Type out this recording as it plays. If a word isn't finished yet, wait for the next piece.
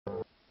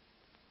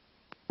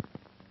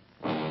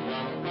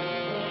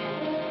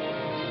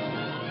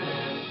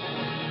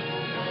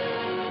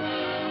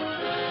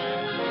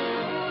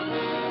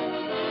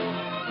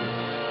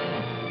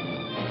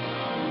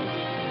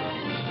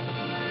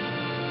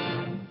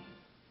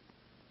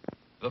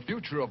The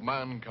future of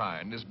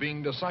mankind is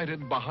being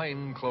decided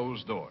behind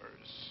closed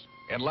doors.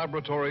 In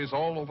laboratories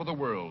all over the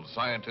world,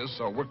 scientists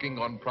are working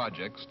on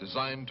projects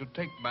designed to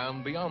take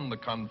man beyond the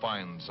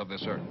confines of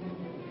this Earth.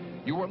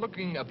 You are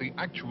looking at the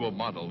actual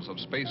models of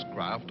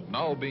spacecraft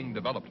now being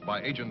developed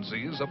by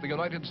agencies of the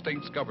United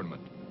States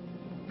government.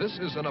 This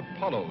is an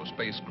Apollo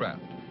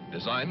spacecraft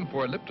designed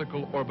for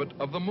elliptical orbit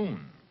of the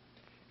moon.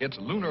 Its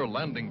lunar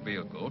landing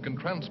vehicle can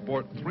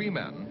transport 3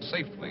 men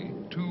safely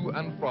to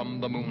and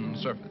from the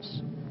moon's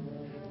surface.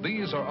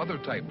 These are other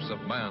types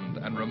of manned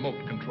and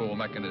remote control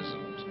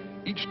mechanisms,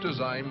 each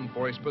designed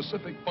for a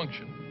specific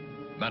function.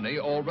 Many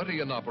already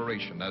in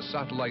operation as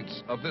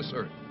satellites of this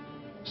Earth.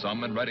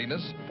 Some in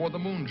readiness for the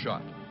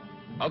moonshot.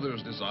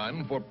 Others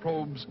designed for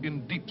probes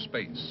in deep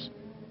space.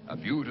 A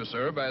few to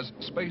serve as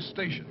space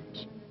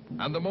stations.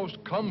 And the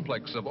most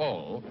complex of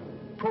all,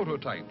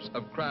 prototypes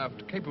of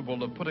craft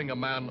capable of putting a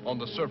man on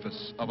the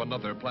surface of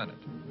another planet.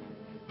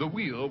 The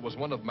wheel was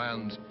one of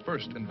man's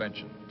first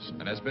inventions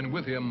and has been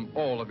with him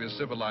all of his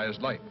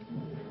civilized life.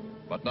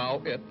 But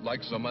now it,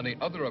 like so many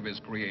other of his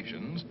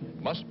creations,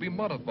 must be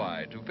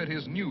modified to fit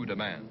his new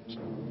demands.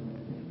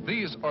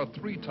 These are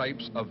 3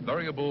 types of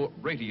variable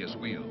radius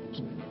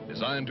wheels,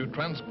 designed to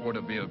transport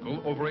a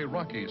vehicle over a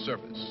rocky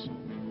surface.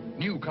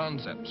 New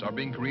concepts are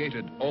being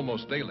created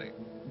almost daily.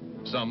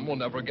 Some will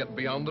never get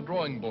beyond the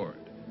drawing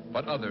board,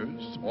 but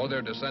others, or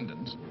their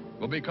descendants,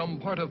 will become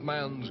part of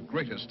man's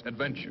greatest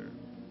adventure,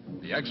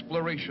 the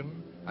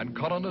exploration and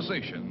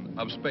colonization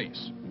of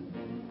space.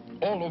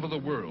 All over the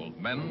world,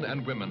 men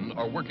and women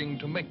are working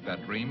to make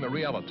that dream a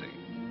reality.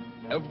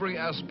 Every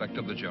aspect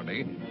of the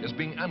journey is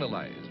being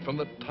analyzed, from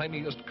the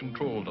tiniest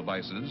control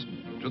devices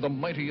to the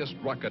mightiest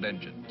rocket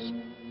engines.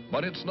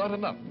 But it's not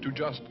enough to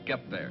just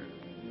get there.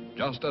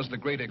 Just as the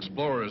great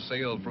explorers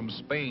sailed from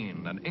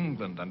Spain and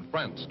England and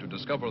France to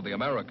discover the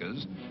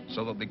Americas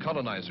so that the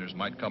colonizers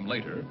might come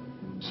later,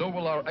 so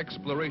will our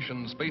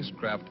exploration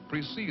spacecraft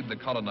precede the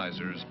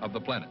colonizers of the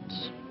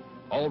planets.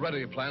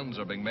 Already plans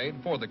are being made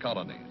for the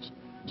colonies.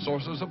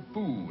 Sources of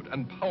food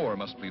and power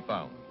must be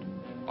found.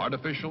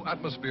 Artificial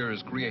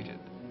atmospheres created.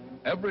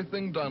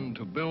 Everything done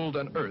to build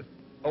an Earth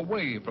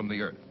away from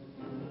the Earth.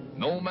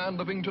 No man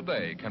living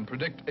today can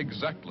predict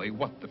exactly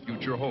what the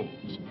future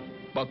holds.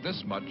 But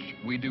this much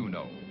we do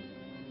know.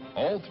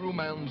 All through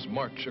man's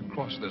march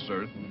across this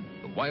Earth,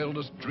 the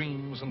wildest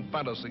dreams and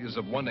fantasies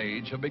of one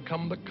age have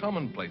become the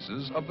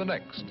commonplaces of the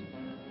next.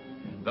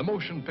 The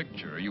motion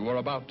picture you are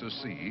about to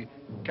see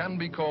can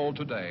be called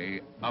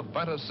today a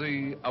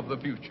fantasy of the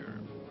future.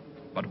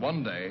 But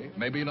one day,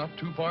 maybe not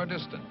too far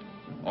distant,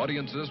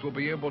 audiences will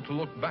be able to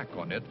look back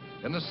on it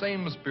in the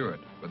same spirit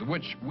with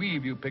which we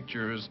view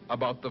pictures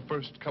about the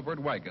first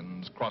covered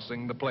wagons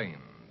crossing the plains.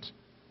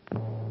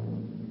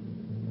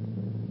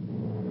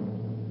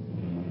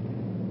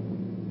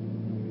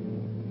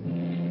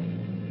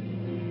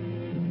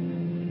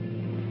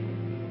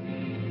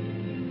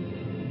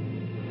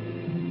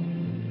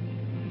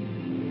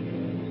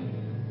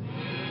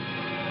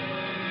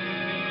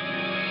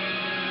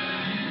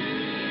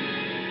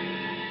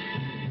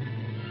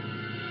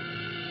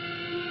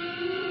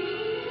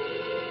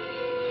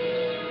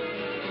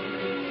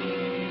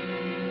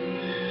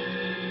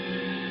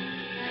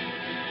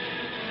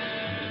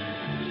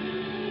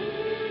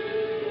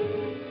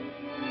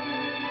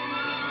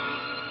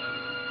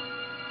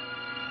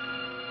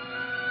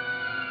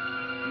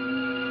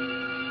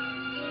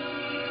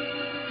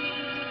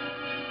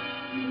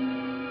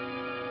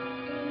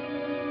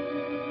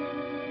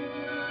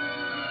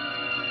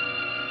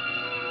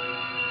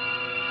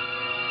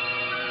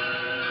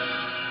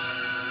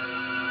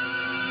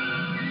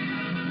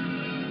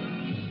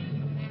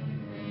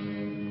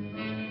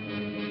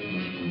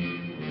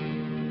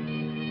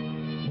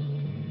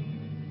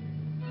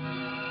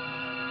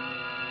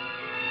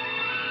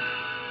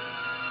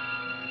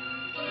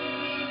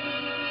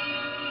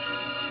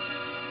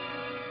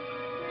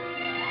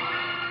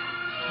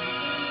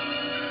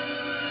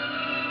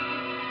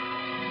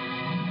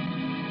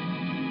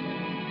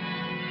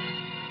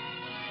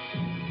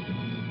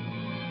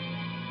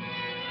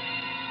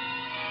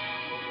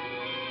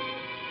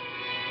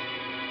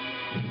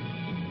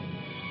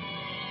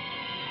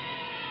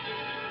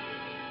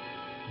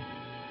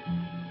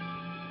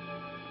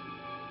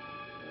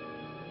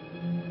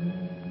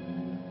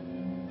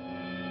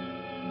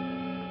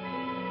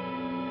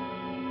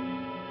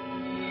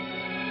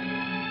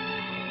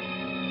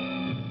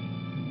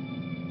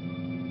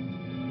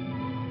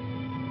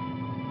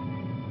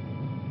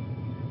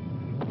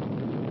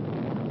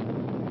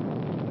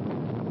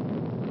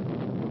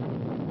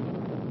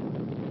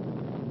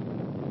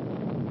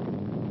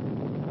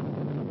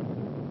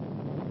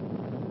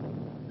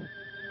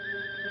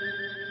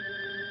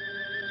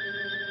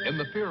 In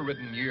the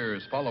fear-ridden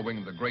years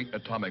following the Great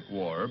Atomic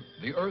War,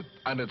 the Earth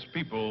and its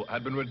people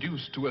had been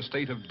reduced to a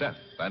state of death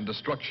and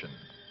destruction.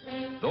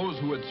 Those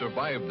who had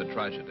survived the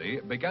tragedy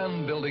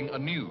began building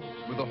anew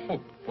with a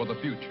hope for the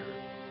future.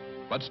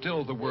 But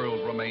still the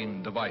world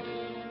remained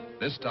divided.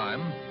 This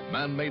time,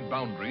 man-made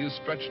boundaries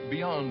stretched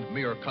beyond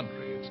mere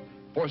countries,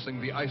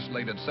 forcing the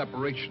isolated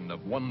separation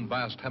of one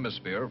vast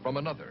hemisphere from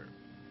another.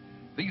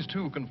 These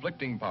two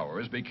conflicting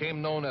powers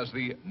became known as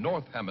the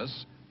North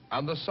Hemis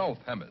and the South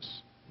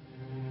Hemis.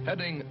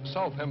 Heading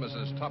South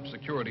Hemis's top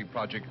security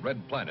project,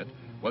 Red Planet,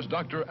 was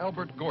Dr.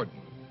 Albert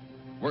Gordon.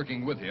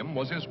 Working with him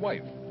was his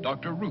wife,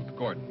 Dr. Ruth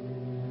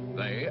Gordon.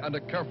 They and a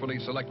carefully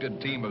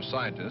selected team of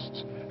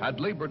scientists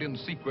had labored in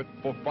secret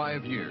for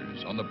 5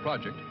 years on the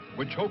project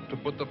which hoped to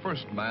put the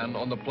first man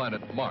on the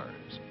planet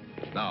Mars.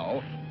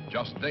 Now,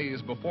 just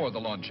days before the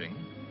launching,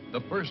 the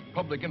first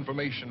public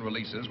information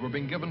releases were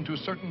being given to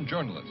certain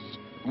journalists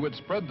who would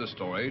spread the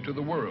story to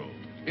the world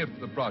if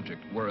the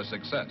project were a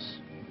success.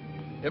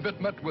 If it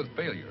met with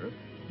failure,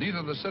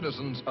 neither the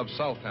citizens of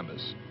South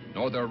Hemis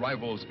nor their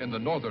rivals in the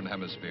Northern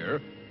Hemisphere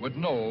would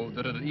know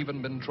that it had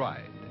even been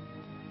tried.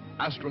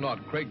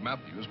 Astronaut Craig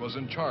Matthews was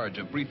in charge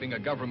of briefing a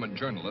government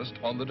journalist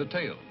on the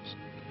details.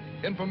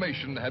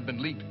 Information had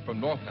been leaked from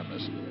North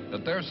Hemis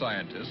that their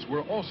scientists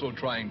were also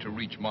trying to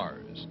reach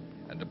Mars,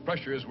 and the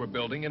pressures were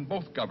building in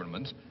both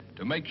governments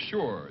to make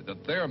sure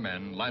that their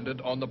men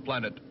landed on the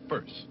planet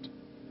first.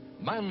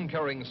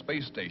 Man-carrying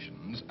space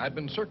stations had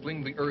been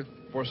circling the Earth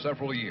for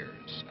several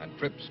years, and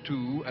trips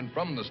to and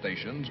from the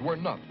stations were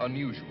not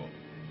unusual.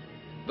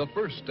 The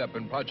first step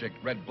in Project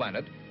Red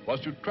Planet was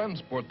to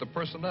transport the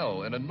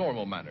personnel in a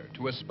normal manner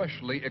to a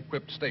specially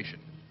equipped station.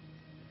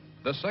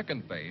 The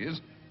second phase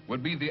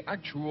would be the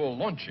actual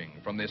launching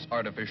from this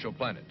artificial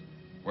planet,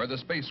 where the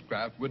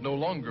spacecraft would no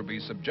longer be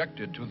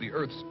subjected to the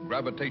Earth's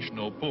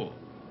gravitational pull.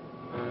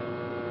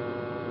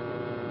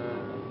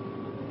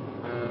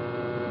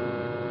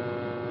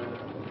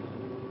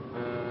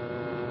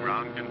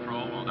 Ground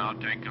control will now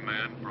take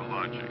command for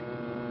launching.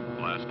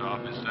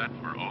 Blastoff is set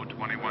for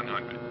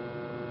 02100.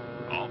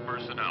 All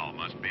personnel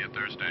must be at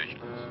their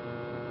stations.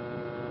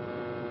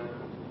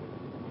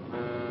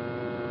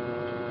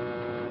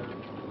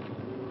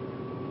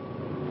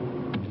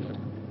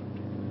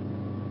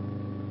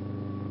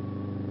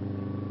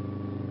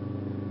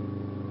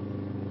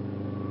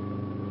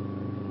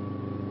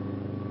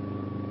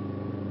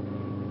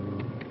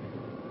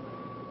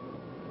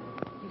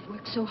 You've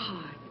worked so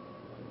hard.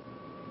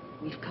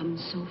 We've come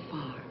so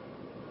far.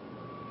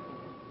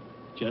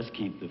 Just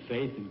keep the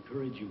faith and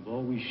courage you've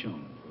always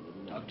shown for a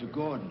little longer. Dr.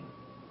 Gordon,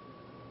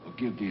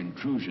 forgive the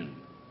intrusion.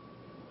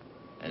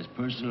 As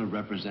personal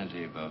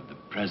representative of the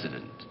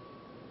President,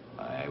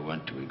 I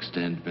want to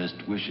extend best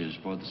wishes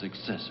for the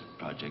success of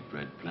Project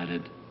Red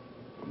Planet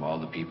from all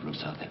the people of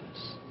South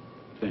Hemis.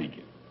 Thank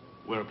you.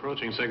 We're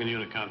approaching second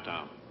unit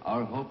countdown.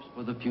 Our hopes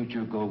for the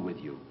future go with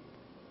you.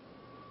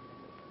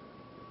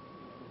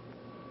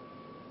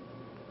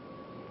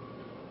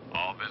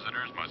 All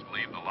visitors must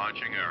leave the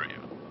launching area.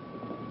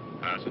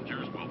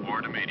 Passengers will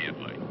board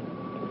immediately.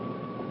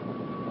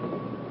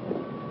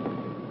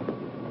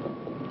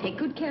 Take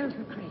good care of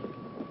her, Craig.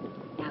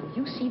 Now,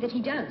 you see that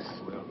he does.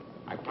 I will.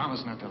 I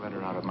promise not to let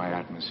her out of my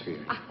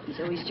atmosphere. Ah, he's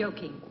always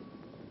joking.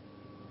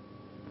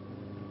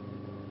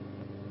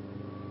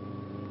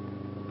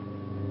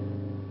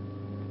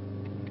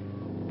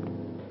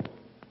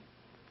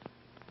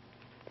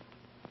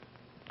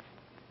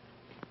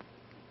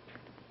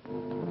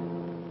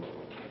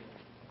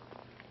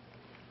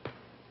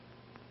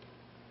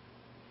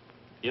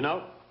 You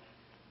know,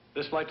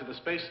 this flight to the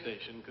space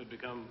station could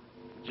become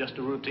just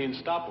a routine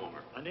stopover.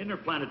 An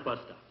interplanet bus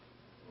stop.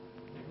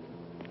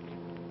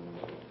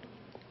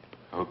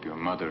 I hope your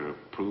mother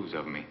approves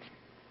of me.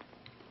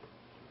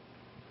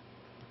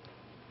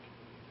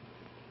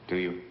 Do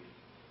you?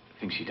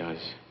 Think she does?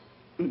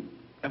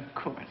 Of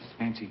course.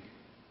 Nancy,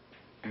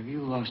 have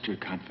you lost your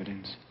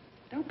confidence?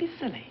 Don't be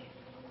silly.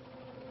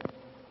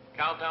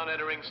 Countdown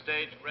entering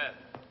stage red.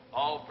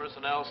 All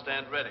personnel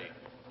stand ready.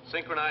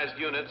 Synchronized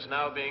units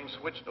now being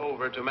switched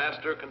over to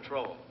master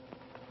control.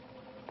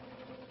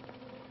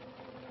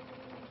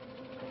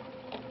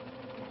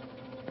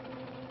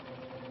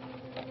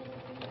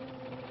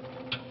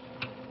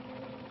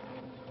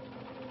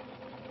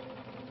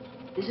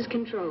 This is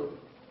control.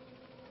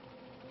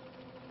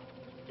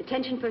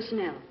 Attention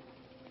personnel.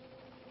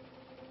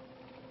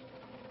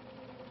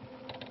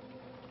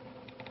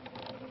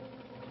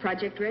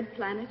 Project Red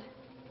Planet,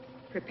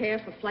 prepare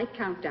for flight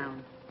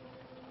countdown.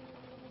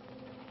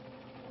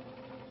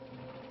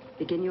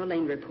 Begin your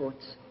lane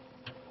reports.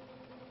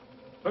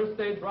 First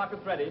stage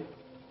rockets ready.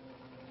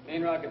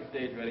 Main rocket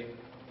stage ready.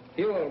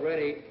 Fuel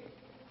ready.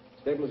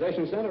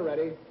 Stabilization center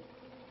ready.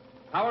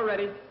 Power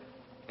ready.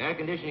 Air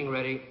conditioning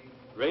ready.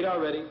 Radar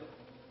ready.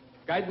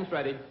 Guidance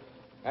ready.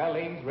 Air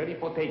lanes ready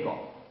for takeoff.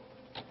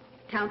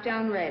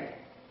 Countdown red.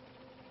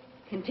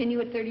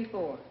 Continue at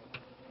 34.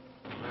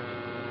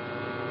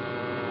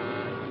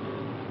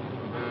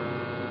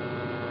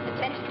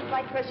 Attention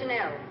flight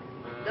personnel.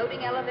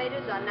 Loading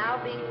elevators are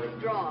now being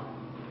withdrawn.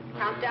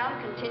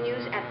 Countdown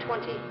continues at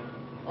 20.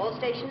 All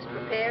stations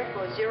prepare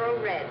for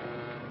 0 red.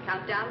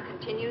 Countdown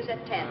continues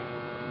at 10.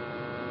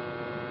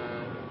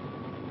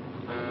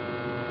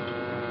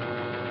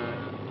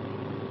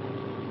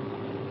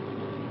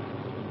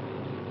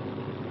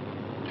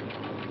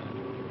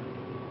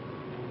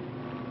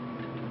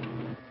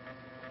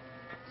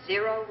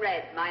 0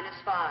 red,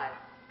 -5.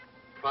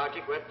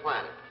 Project Red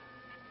Planet.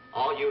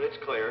 All units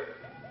clear.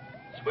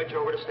 Switch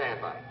over to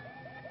standby.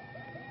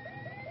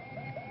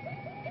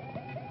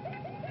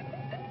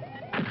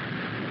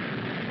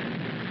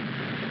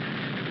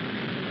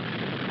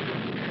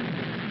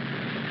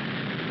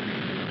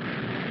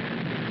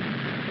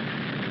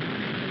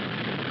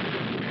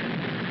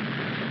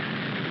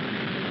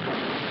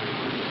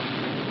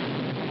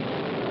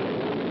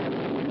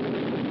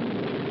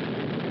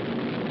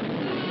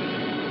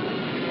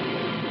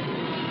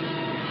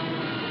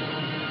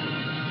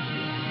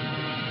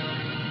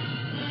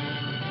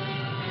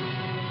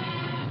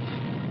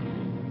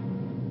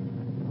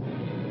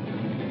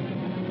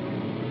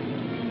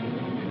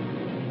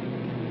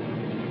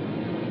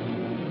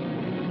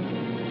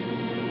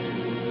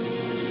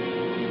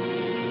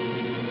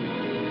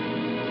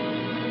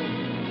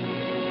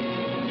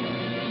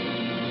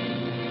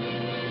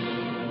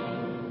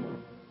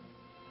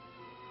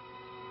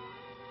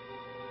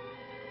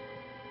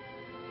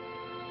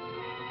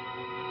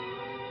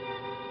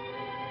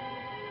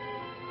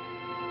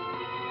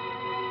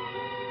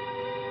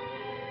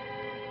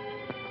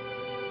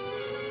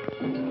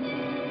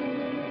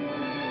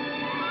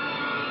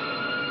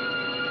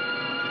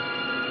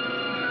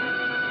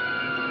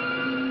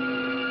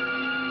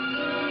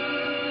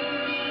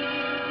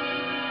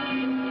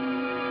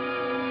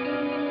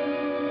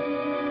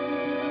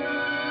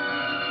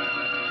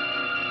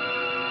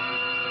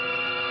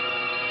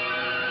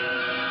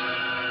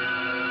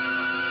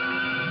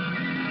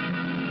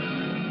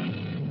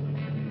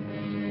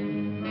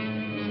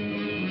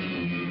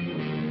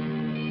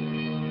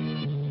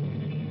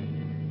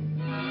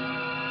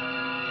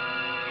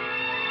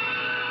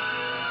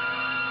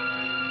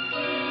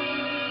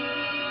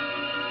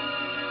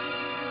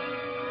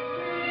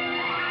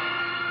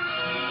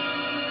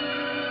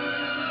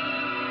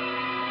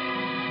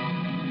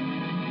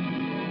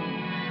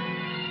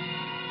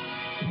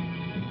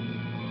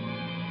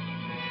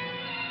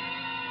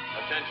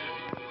 Attention.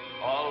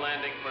 All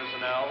landing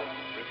personnel,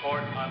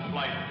 report on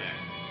flight deck.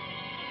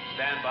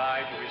 Stand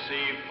by to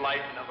receive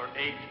flight number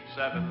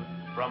 87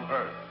 from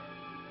Earth.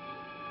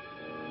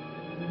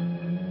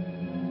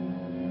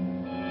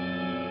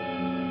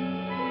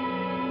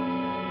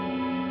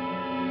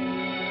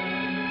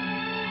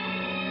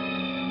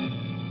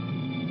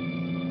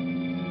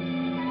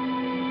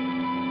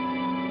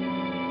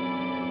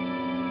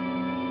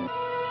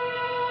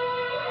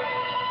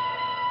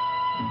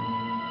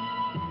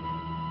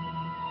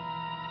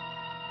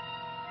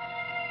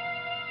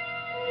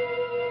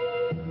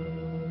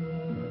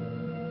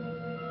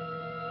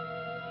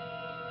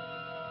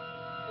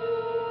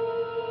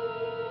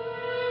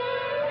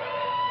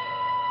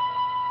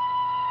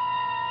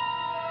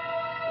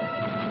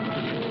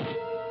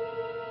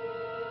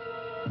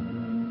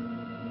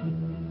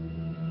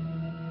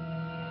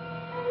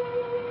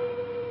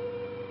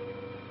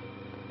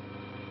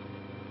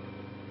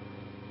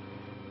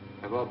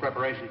 Have all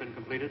preparation been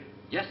completed?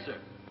 Yes, sir.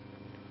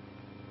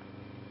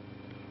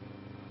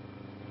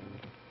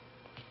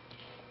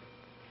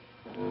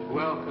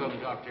 Welcome,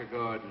 Dr.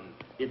 Gordon.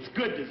 It's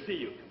good to see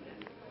you,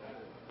 Commander.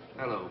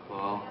 Hello,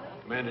 Paul.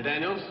 Commander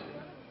Daniels?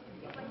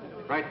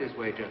 Right this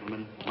way,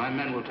 gentlemen. My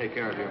men will take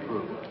care of your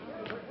crew.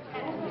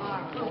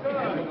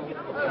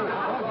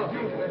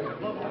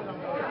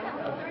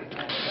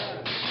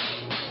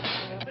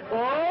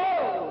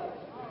 Oh!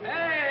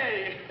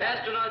 Hey!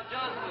 Astronaut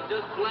Johnson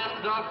just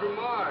blasted off from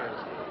Mars.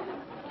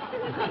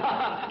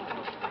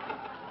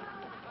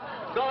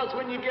 Tell us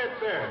when you get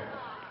there.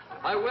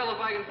 I will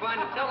if I can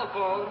find a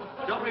telephone.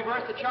 Don't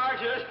reverse the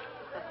charges.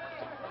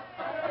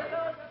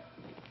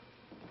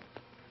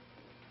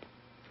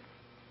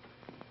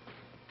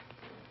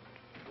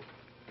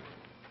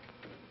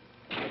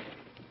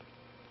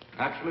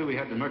 Actually, we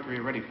had the Mercury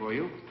ready for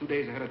you 2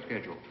 days ahead of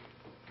schedule.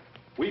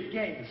 We've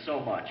gained so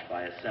much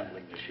by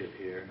assembling the ship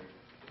here.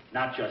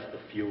 Not just the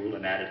fuel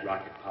and added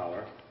rocket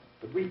power,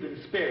 but we've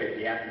been spared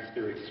the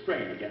atmospheric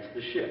strain against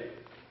the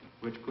ship.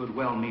 Which could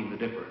well mean the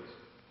difference.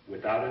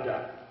 Without a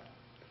doubt.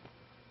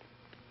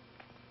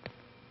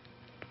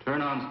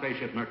 Turn on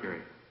Spaceship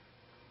Mercury.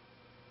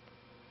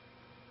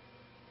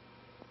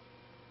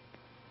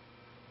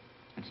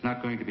 It's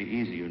not going to be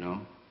easy, you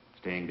know,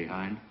 staying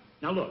behind.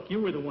 Now look,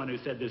 you were the one who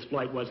said this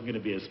flight wasn't going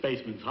to be a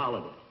spaceman's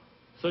holiday.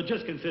 So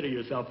just consider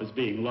yourself as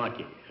being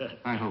lucky.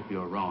 I hope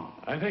you're wrong.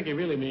 I think he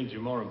really means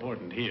you're more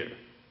important here.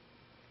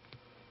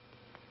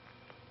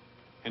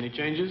 Any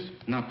changes?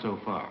 Not so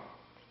far.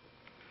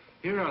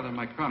 Here are the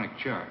micronic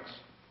charts.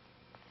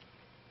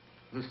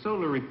 The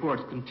solar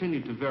reports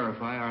continue to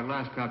verify our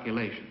last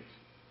calculations.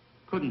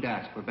 Couldn't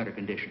ask for better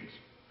conditions.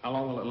 How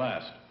long will it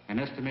last? An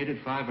estimated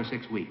 5 or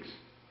 6 weeks.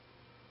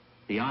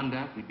 Beyond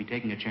that, we'd be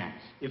taking a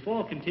chance. If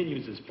all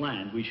continues as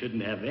planned, we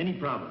shouldn't have any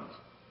problems.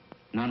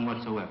 None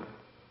whatsoever.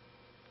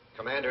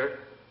 Commander,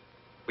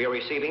 we are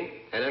receiving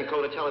an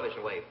encoded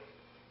television wave.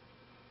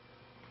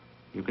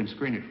 You can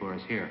screen it for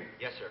us here.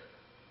 Yes, sir.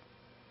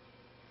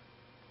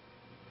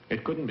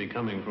 It couldn't be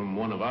coming from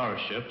one of our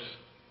ships.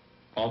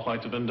 All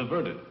flights have been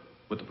diverted,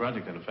 with the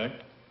project in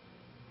effect.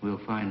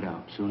 We'll find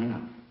out soon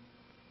enough.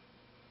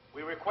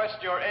 We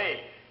request your aid.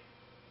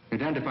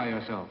 Identify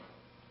yourself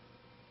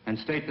and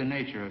state the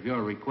nature of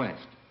your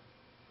request.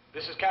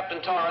 This is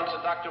Captain Torrance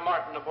and Dr.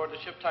 Martin aboard the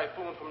ship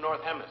Typhoon from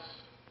North Hemis.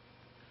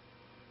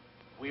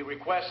 We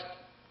request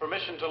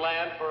permission to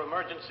land for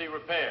emergency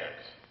repairs.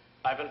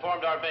 I've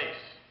informed our base.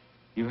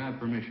 You have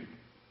permission.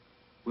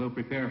 We'll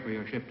prepare for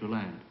your ship to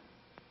land.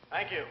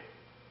 Thank you.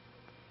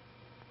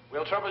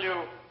 We'll trouble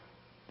you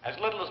as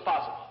little as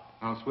possible.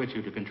 I'll switch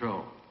you to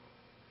control.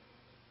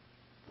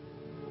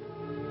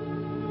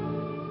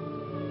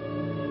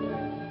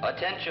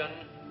 Attention,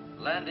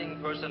 landing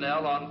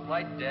personnel on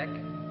flight deck.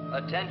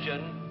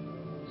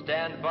 Attention,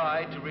 stand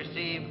by to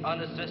receive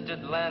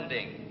unassisted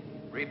landing.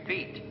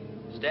 Repeat,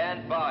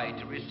 stand by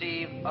to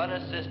receive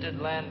unassisted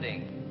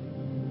landing.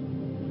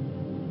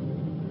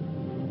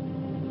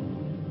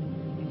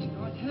 It's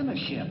North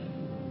Hemis ship.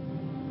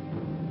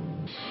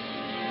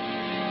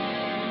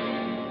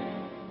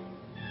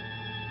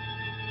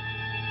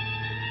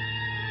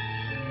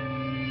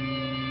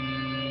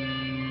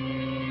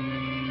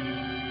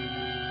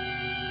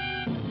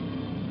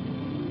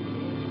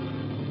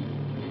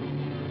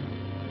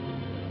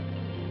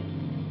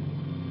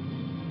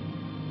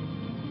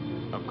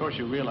 Of course,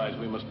 you realize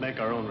we must make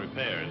our own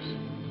repairs.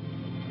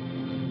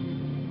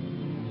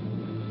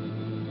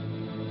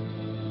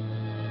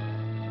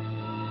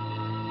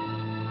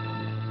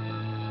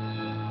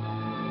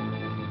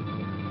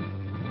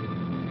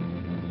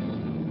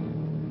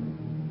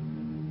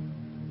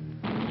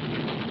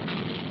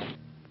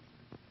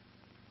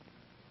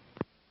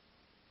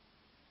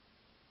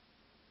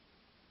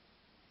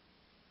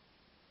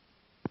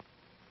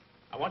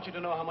 I want you to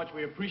know how much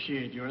we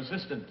appreciate your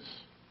assistance.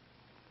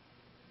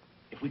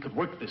 If we could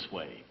work this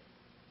way,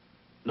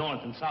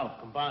 North and South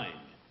combined.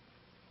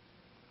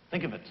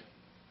 Think of it,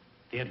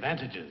 the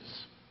advantages.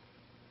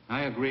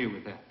 I agree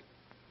with that.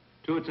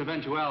 To its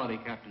eventuality,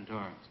 Captain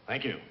Torrance.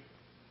 Thank you.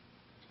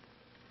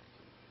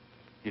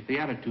 If the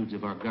attitudes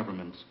of our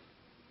governments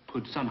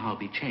could somehow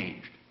be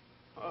changed.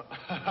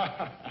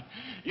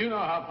 You know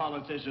how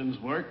politicians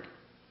work.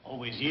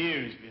 Always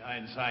years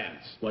behind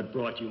science. What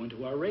brought you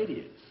into our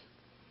radius?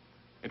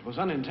 It was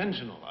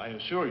unintentional, I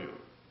assure you.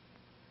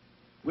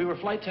 We were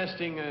flight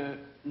testing a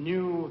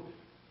new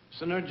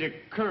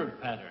synergic curve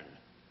pattern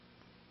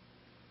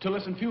to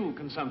lessen fuel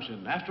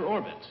consumption after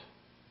orbit.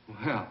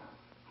 Well,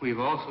 we've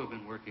also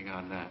been working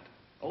on that.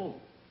 Oh,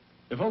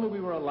 if only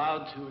we were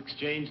allowed to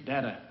exchange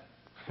data.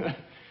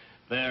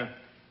 There,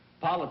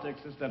 politics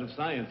instead of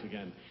science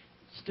again.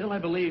 Still, I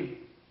believe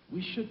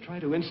we should try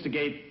to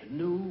instigate a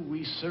new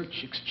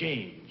research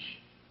exchange.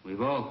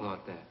 We've all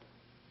thought that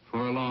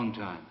for a long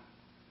time.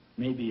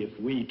 Maybe if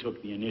we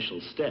took the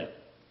initial step.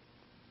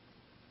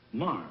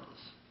 Mars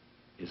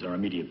is our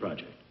immediate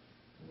project.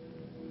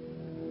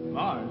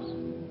 Mars?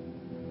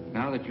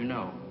 Now that you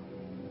know.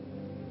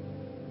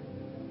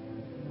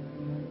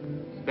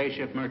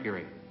 Spaceship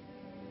Mercury.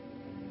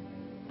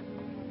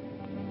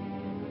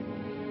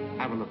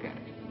 Have a look at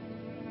it.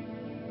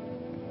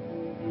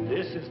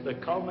 This is the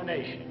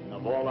culmination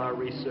of all our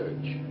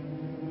research.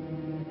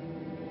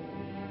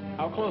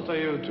 How close are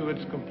you to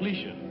its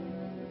completion?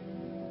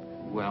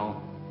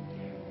 Well,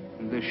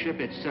 the ship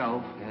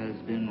itself has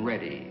been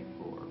ready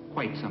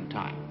quite some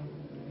time.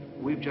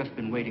 We've just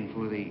been waiting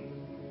for the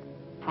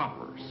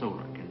proper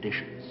solar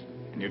conditions.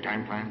 And your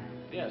time plan?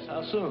 Yes,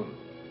 how soon?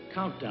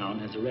 Countdown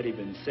has already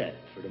been set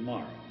for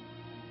tomorrow.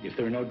 If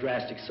there are no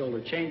drastic solar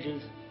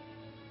changes,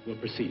 we'll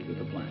proceed with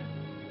the plan.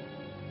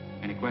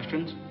 Any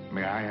questions?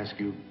 May I ask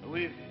you?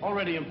 We've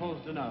already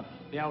imposed enough.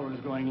 The hour is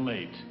growing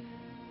late.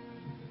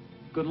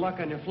 Good luck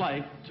on your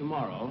flight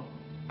tomorrow.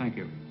 Thank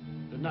you.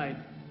 Good night,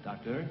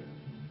 Doctor.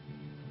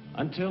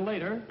 Until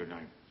later. Good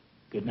night.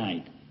 Good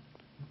night.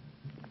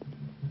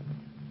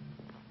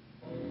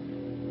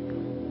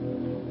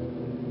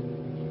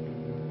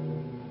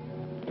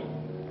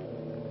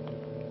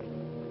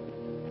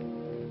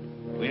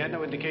 We had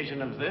no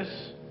indication of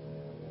this.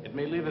 It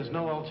may leave us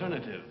no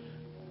alternative.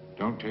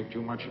 Don't take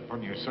too much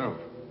upon yourself.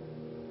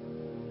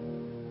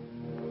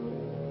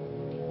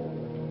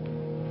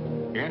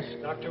 Yes?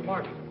 Dr.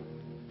 Martin.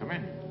 Come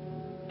in.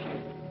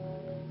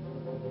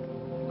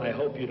 I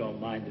hope you don't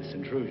mind this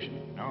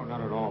intrusion. No, not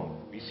at all.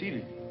 Be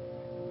seated.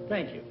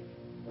 Thank you.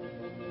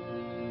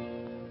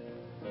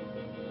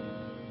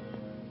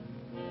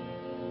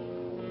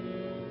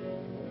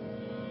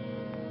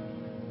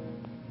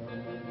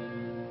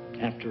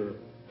 After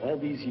all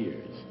these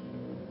years,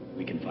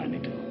 we can finally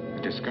talk.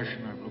 A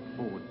discussion I've looked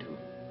forward to.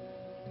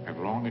 I've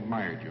long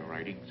admired your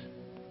writings.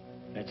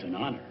 That's an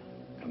honor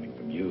coming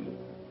from you.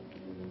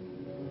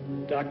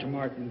 Dr.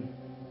 Martin,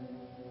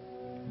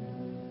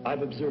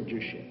 I've observed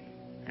your ship.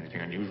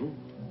 Anything unusual?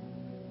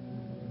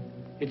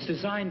 It's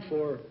designed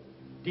for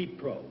deep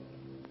probe,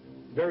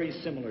 very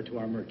similar to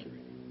our Mercury.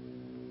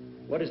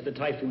 What is the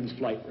Typhoon's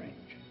flight range?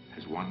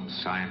 As one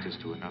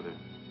scientist to another,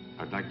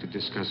 I'd like to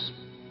discuss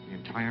the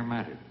entire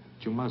matter.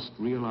 But you must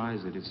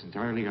realize that it's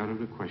entirely out of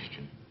the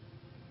question.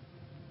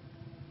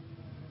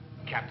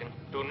 Captain,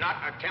 do not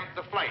attempt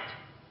the flight.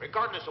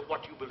 Regardless of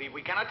what you believe,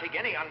 we cannot take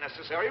any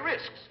unnecessary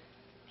risks.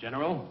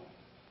 General,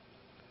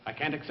 I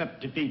can't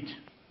accept defeat.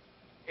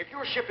 If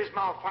your ship is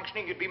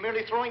malfunctioning, you'd be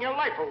merely throwing your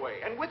life away,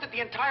 and with it the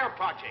entire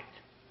project.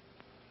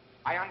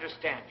 I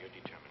understand your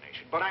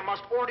determination, but I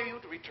must order you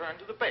to return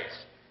to the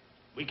base.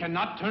 We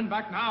cannot turn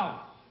back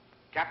now.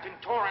 Captain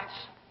Torrance.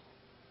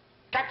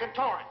 Captain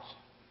Torrance.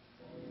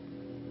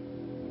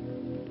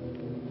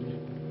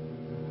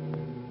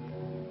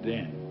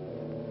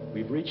 Then,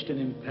 we've reached an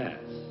impasse.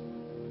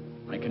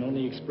 I can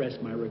only express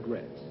my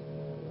regrets.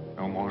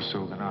 No more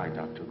so than I,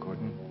 Dr.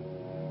 Gordon.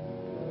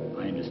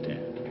 I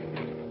understand.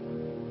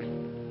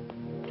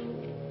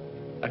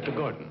 Dr.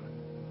 Gordon.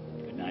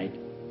 Good night.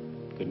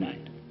 Good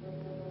night.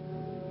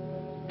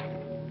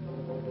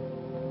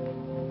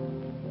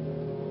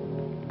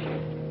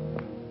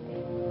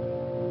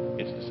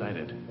 It's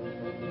decided.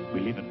 We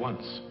leave at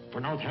once.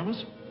 For North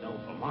Hemisphere? No,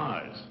 for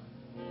Mars.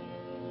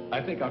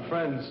 I think our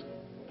friends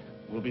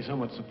will be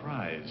somewhat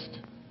surprised.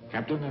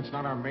 Captain, that's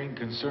not our main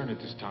concern at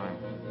this time.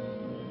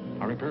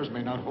 Our repairs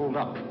may not hold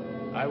up.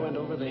 I went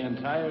over the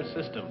entire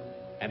system,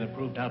 and it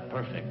proved out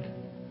perfect.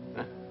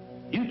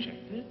 You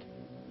checked it.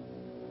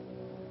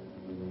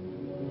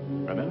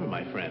 Remember,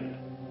 my friend,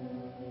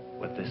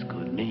 what this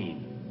could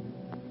mean.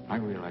 I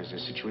realize the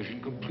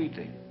situation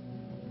completely.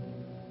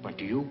 But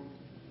do you?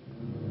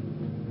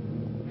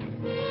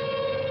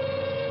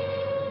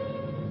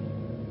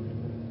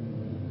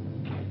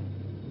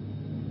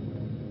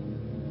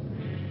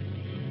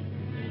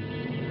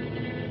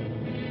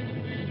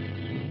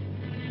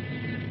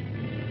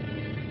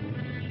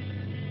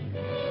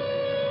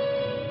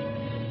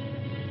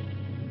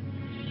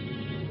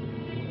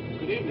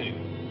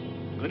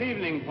 Good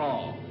evening,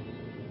 Paul.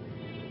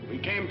 We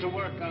came to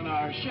work on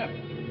our ship.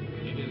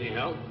 Need any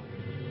help?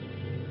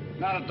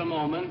 Not at the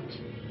moment.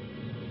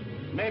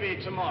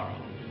 Maybe tomorrow.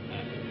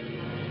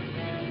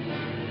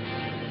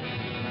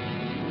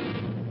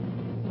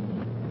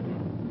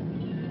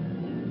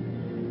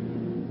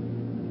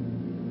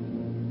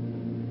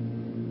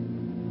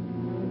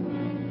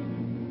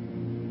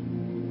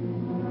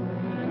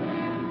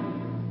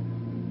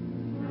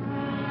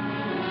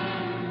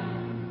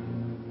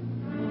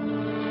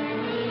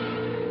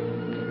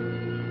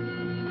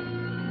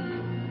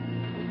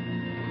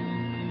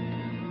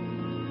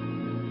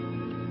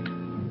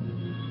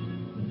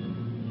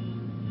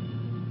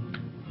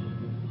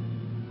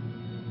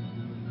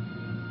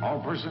 All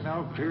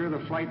personnel clear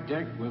the flight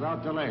deck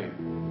without delay.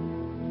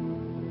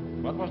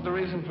 What was the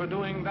reason for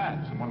doing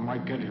that? Someone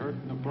might get hurt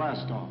in the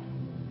blast-off.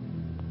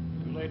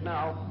 Too late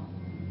now.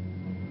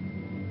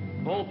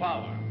 Full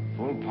power.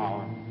 Full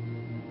power.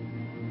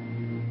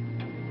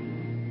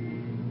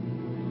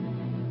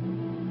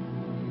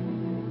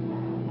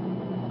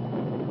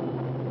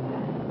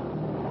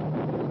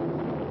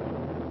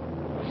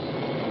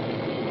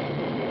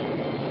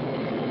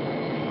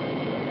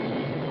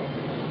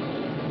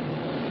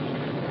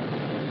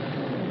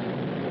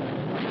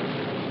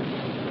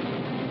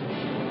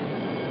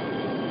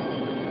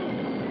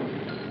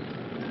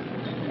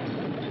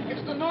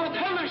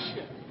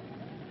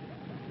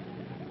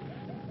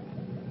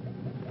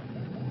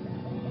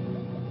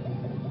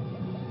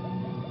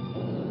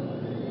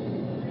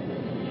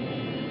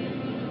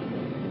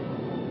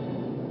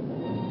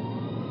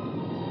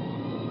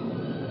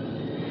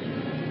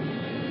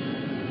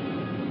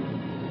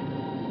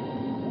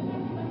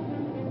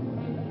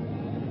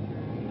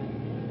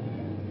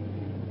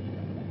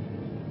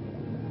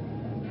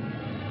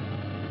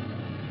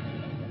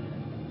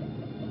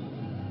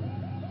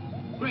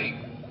 Greg,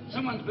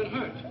 someone's been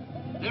hurt.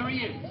 There he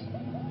is.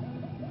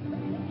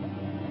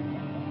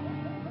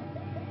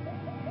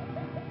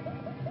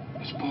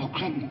 It's Paul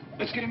Clinton.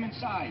 Let's get him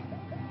inside.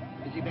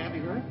 Is he badly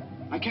hurt?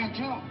 I can't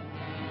tell.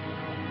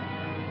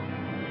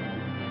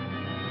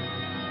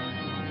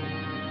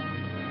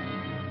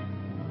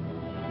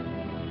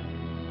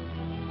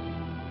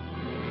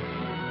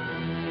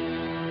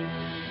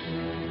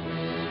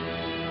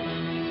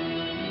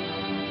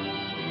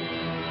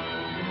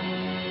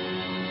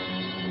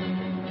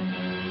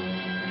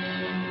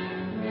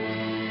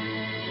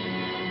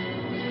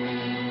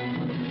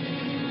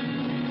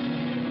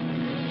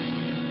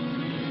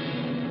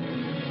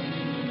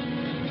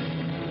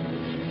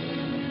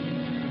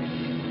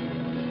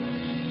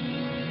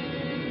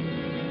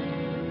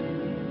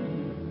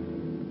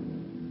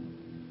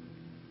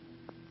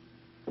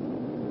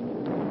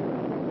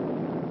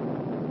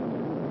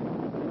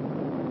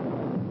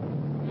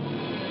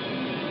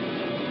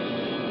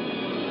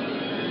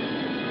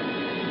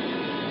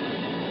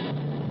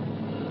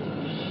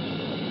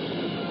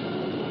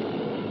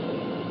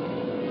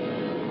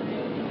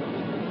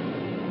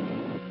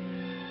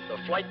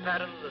 The flight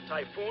pattern of the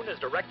Typhoon is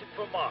directed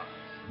for Mars.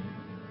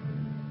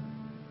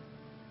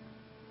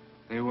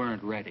 They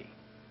weren't ready.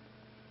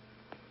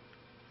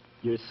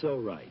 You're so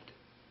right,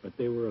 but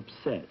they were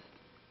obsessed.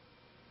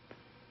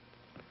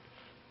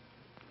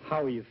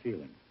 How are you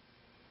feeling?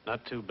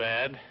 Not too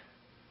bad.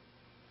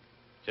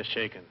 Just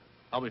shaken.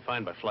 I'll be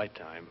fine by flight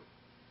time.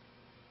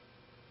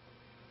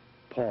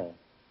 Paul.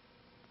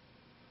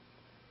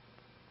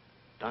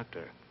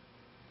 Doctor,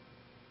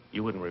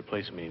 You wouldn't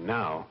replace me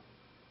now.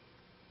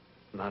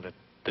 Not at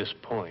this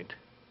point.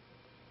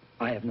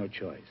 I have no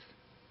choice.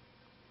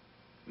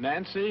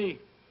 Nancy,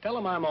 tell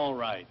him I'm all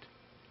right.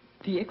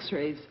 The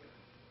x-rays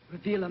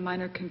reveal a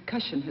minor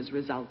concussion has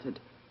resulted.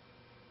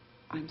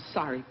 I'm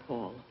sorry,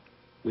 Paul.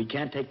 We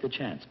can't take the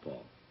chance,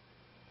 Paul.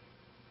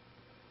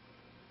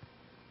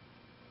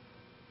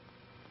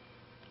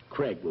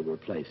 Craig will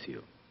replace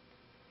you.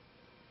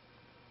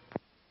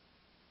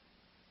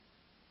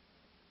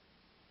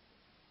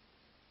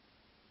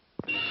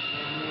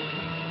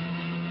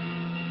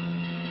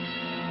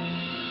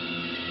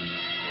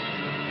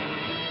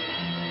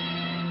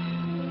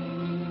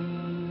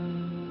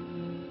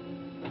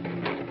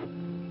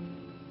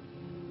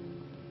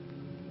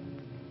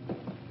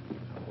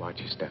 Watch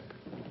your step.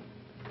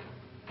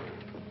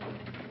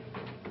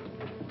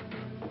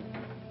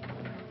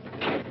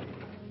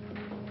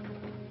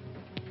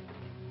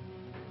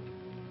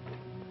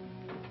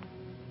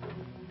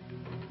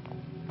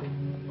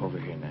 Over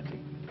here, Nancy.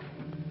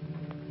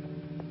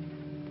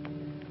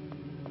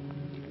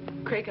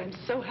 Craig, I'm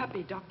so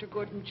happy Dr.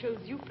 Gordon chose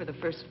you for the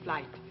first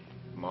flight.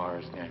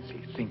 Mars,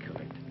 Nancy, think of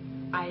it.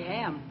 I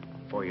am.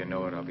 Before you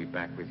know it, I'll be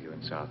back with you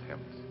in South Hills.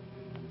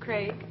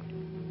 Craig.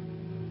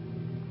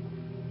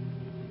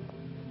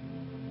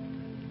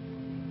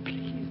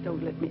 Please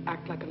don't let me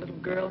act like a little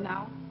girl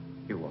now.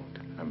 You won't,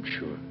 I'm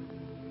sure.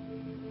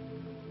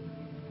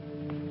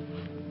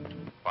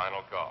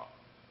 Final call.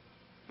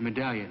 A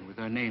medallion with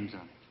our names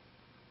on it.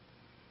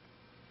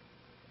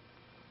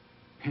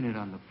 Pin it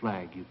on the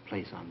flag you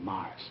place on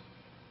Mars.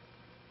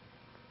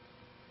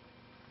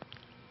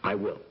 I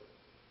will.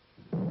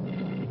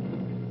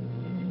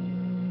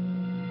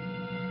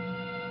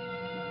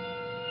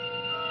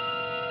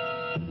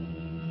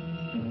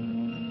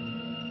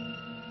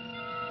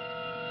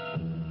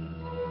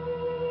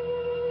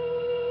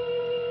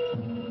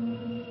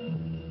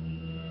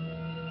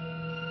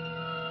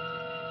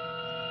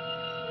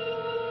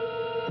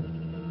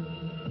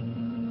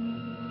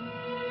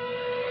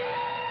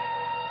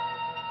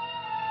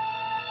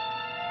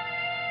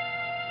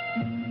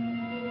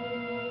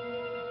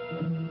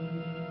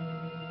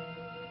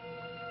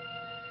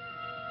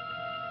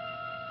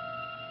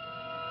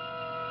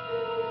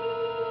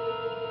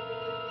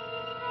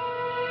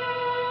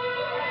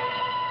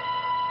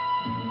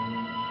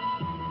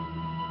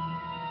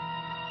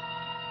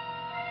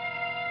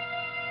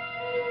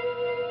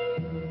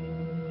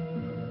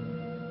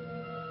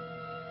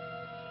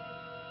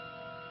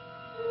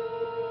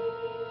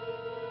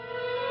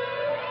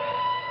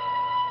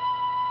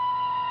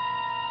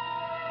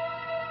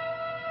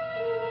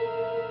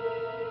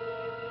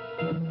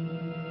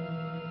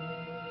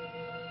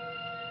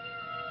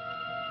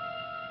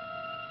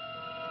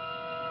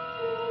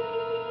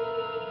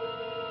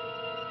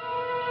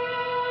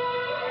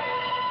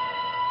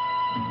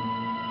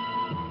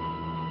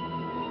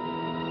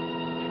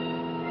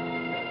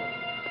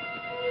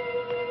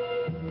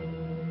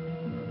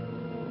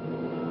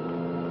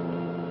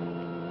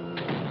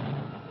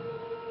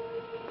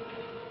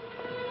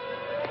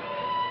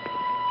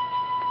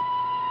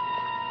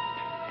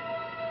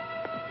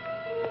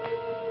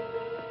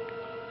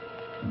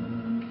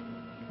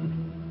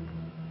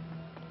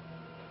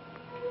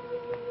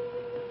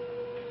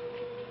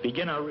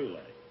 Begin our relay.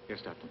 Yes,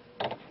 Doctor.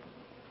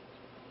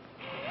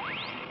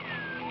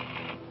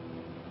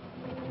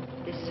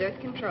 This is Earth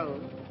Control,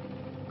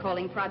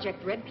 calling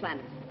Project Red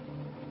Planet.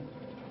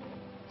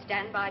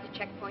 Stand by to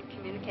checkpoint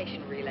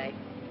communication relay.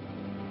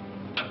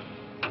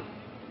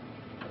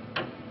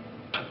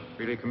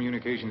 Relay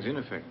communications in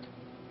effect.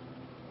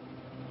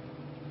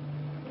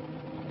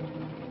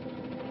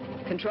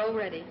 Control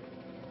ready.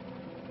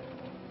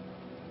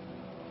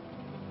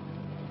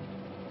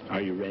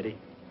 Are you ready?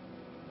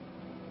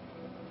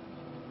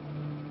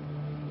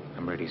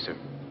 I'm ready, sir.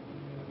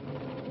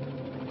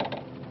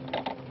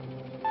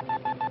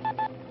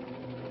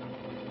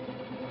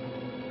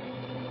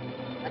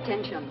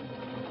 Attention.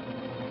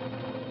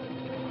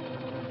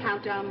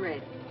 Countdown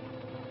red.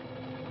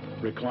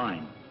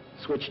 Recline.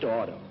 Switch to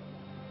auto.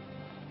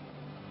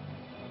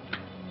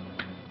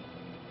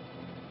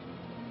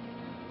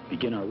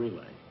 Begin our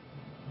relay.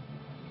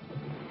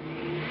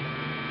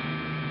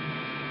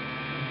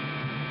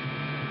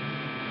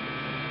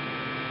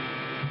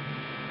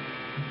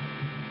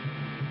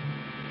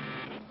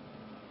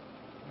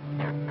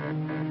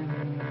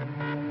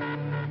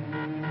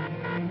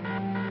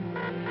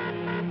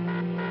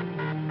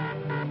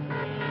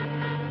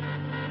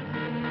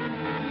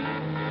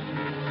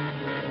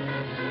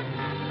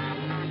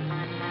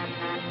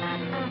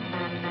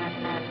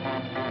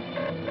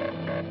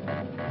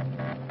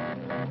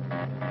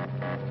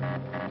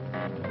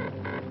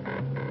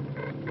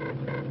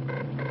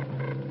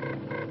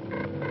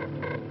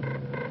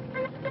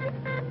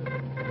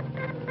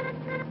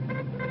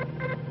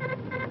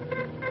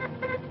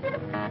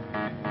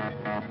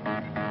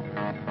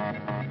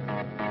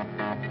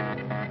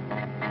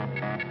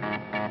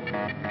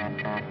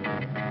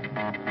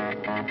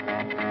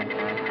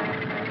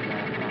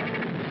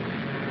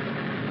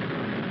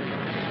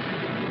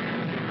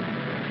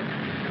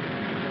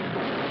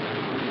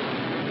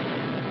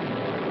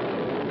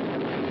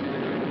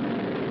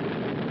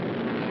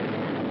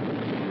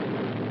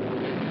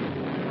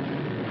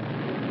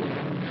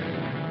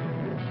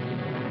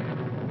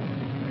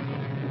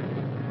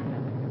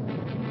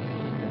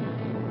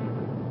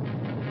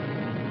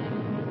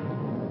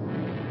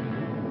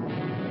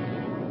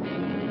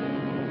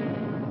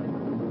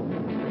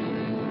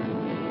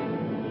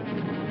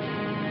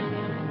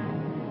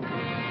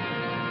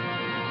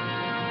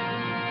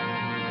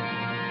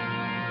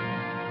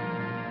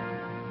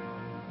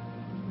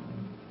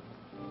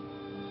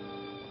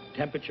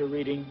 temperature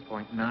reading?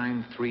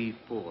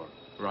 0.934,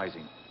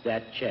 rising.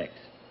 That checks.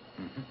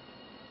 Mm-hmm.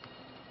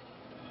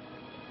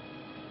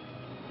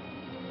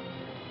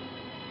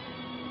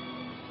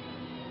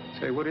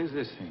 Say, what is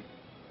this thing?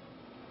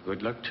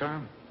 Good luck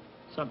charm?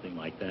 Something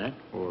like that.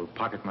 Or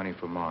pocket money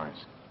for Mars?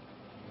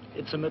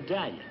 It's a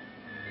medallion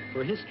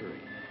for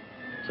history.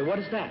 So what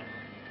is that?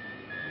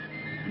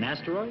 An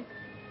asteroid?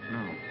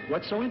 No.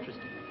 What's so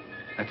interesting?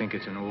 I think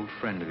it's an old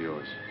friend of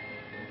yours.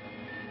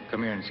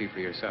 Come here and see for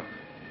yourself.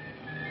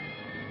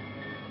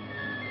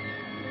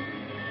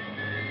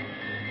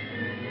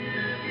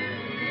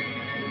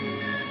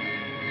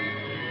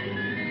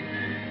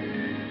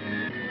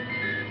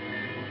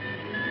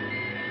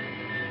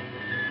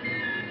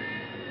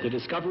 To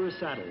discover a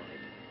satellite.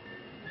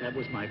 That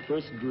was my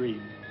first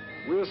dream.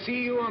 We'll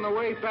see you on the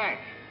way back.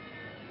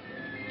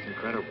 It's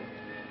incredible.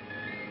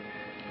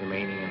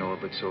 Remaining in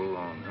orbit so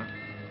long, huh?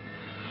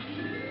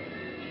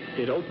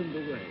 It opened the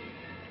way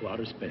to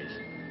outer space.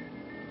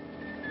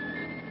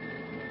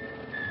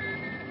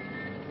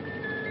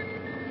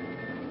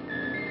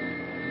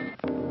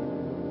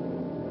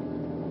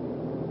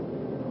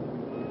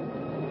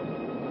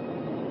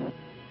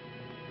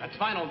 That's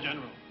final,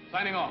 General.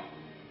 Signing off.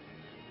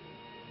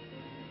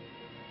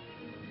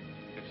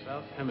 If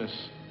South Hemis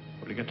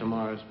were to get to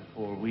Mars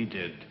before we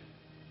did,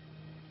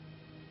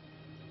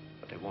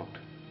 but they won't.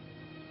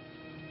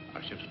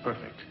 Our ship's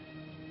perfect.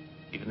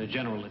 Even the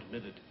General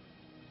admitted.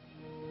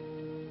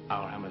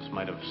 Our Hemis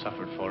might have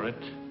suffered for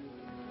it.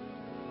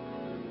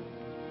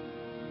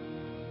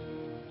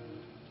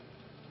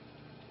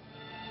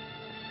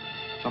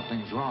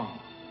 Something's wrong.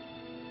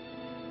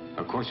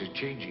 Our course is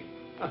changing.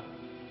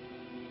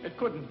 It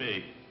couldn't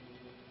be.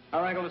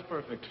 Our angle is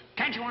perfect.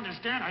 Can't you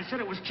understand? I said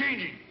it was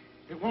changing.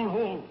 It won't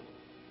hold.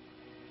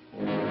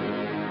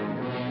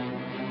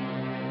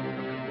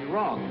 You're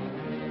wrong.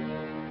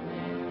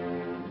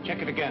 Check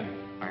it again.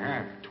 I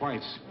have,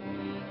 twice.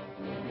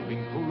 We're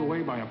being pulled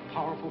away by a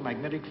powerful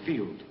magnetic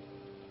field.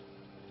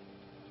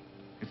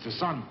 It's the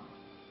sun.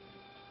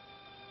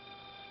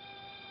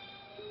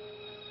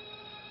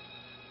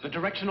 The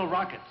directional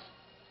rockets.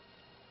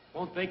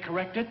 Won't they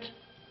correct it?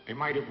 They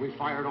might if we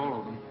fired all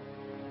of them.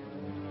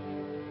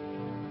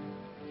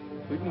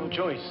 We've no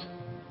choice.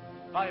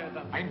 Fire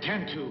them. I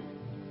intend to.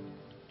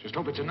 Just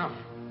hope it's enough.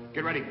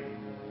 Get ready.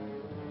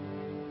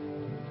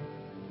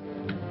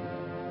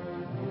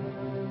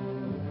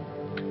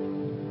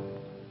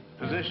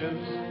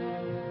 Positions.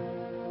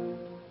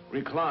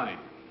 Recline.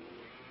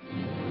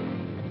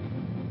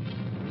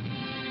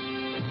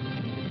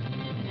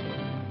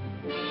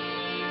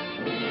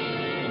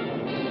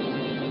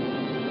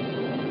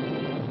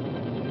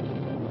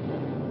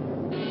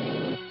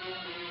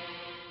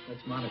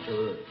 Let's monitor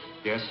Earth.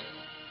 Yes?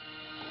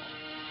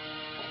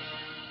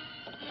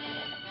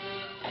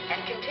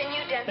 And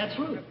continue density That's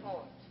right.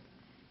 reports.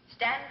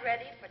 Stand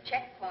ready for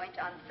checkpoint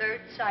on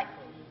third cycle.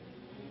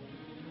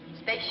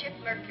 Spaceship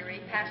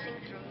Mercury passing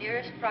through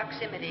nearest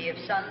proximity of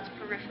Sun's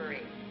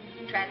periphery.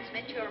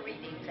 Transmit your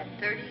readings at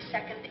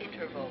 30-second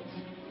intervals.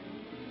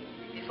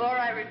 Before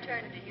I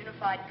return to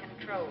unified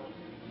control,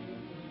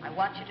 I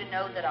want you to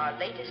know that our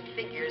latest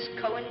figures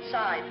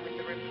coincide with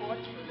the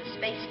reports from the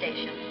space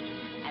station,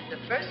 and the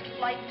first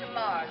flight to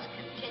Mars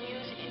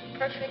continues in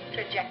perfect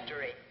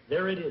trajectory.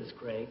 There it is,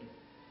 Craig.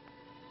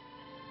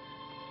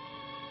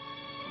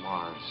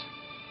 Mars.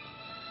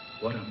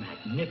 What a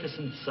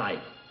magnificent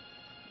sight.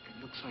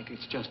 It looks like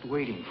it's just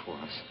waiting for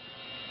us.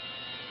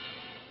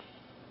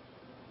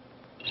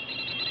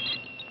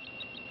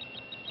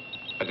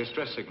 A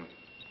distress signal.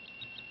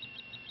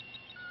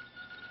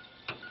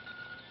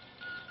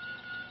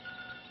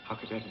 How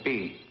could that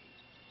be?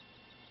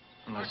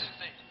 Unless...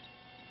 Emergency.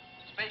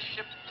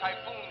 Spaceship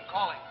Typhoon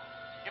calling.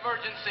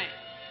 Emergency.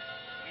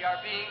 We are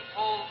being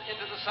pulled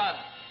into the sun.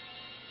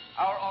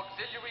 Our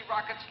auxiliary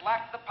rockets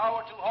lack the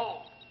power to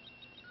hold.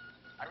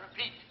 I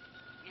repeat,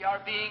 we are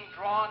being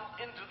drawn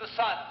into the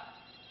sun.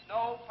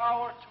 No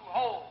power to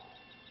hold.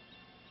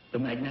 The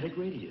magnetic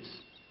radius.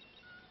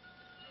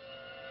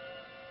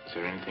 Is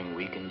there anything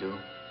we can do?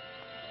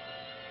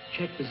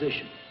 Check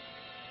position.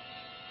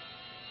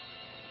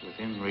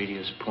 Within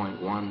radius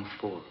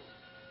 0.14.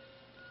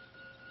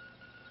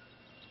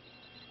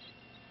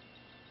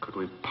 Could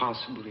we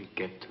possibly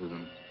get to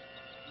them?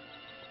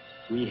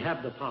 We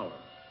have the power.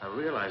 I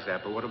realize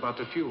that, but what about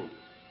the fuel?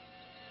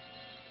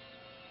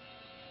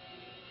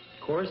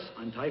 Course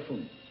on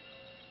Typhoon.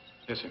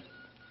 Yes, sir.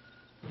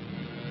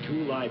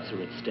 2 lives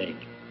are at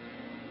stake.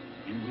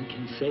 And we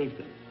can save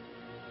them.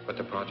 But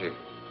the project?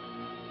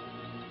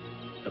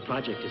 The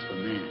project is for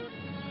man.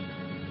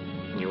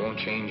 And you won't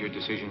change your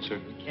decision, sir?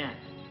 We can't.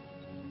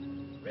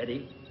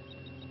 Ready?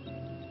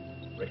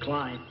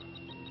 Recline.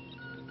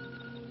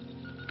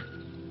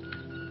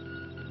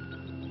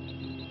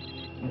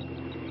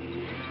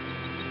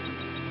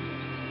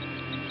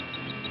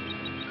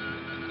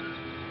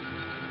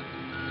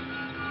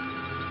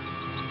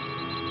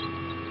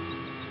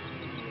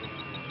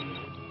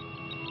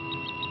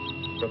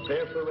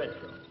 Prepare for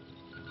retro.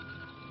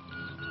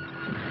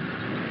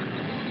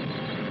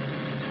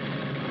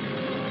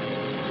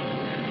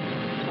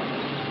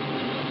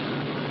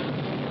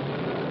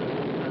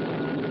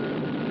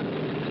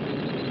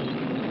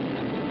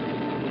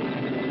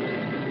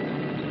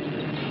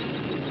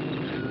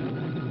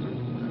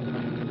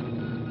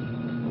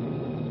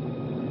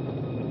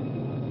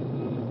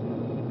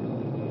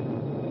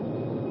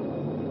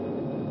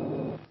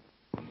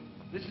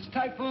 This is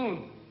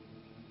Typhoon.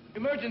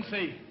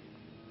 Emergency.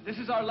 This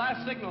is our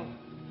last signal.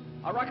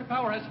 Our rocket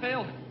power has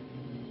failed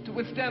to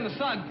withstand the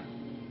sun.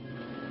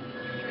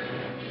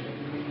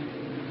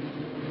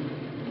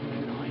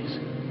 Noise.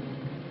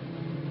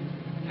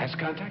 Has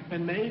contact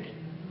been made?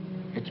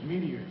 It's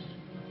meteors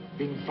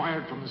being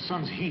fired from the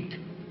sun's heat.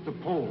 The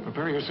pole.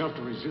 Prepare yourself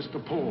to resist the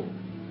pole.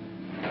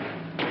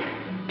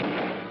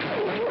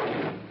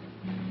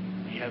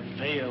 We have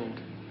failed.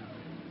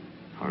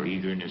 Our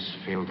eagerness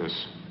failed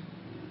us.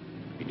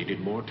 We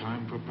needed more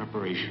time for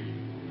preparation.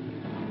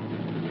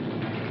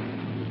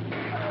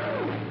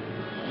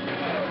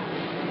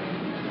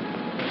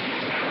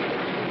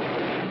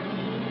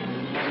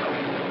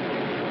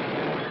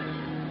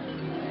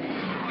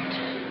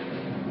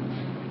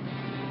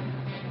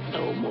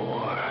 No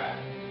more.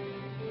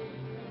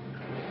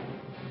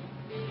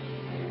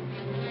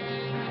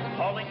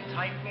 Calling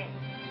Typhoon.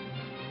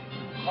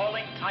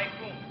 Calling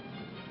Typhoon.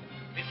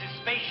 This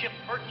is Spaceship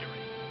Mercury.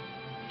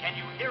 Can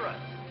you hear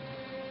us?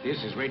 This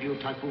is Radio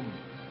Typhoon.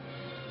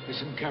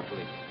 Listen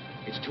carefully.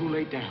 It's too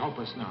late to help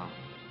us now.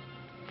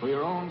 For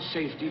your own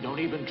safety, don't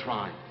even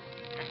try.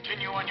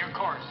 Continue on your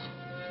course.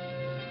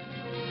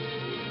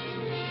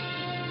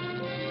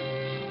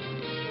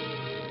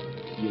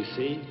 You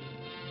see,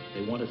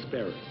 they want to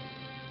spare us.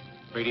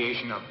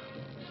 Radiation up.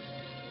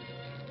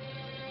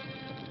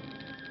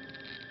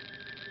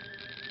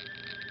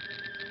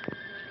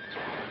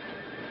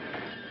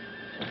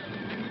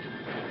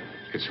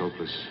 It's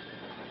hopeless.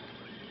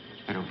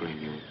 I don't blame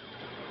you.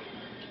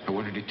 I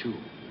wanted it too.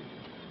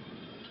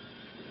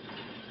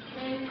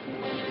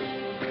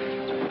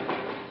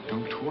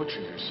 Don't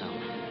torture yourself.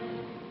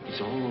 It's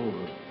all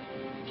over.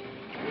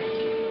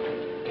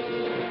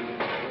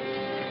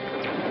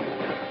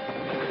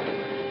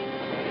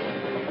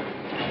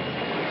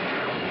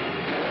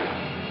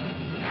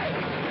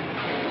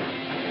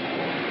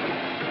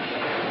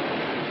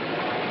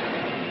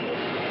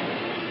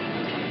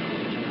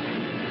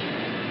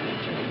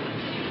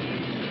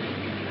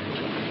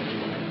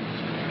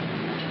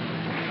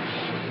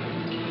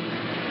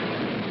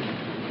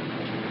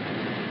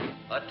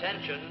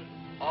 Attention,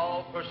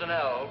 all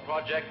personnel,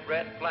 Project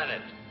Red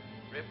Planet.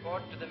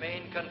 Report to the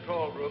main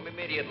control room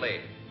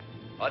immediately.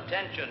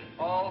 Attention,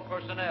 all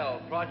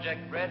personnel,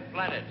 Project Red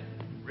Planet.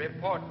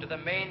 Report to the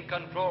main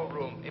control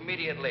room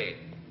immediately.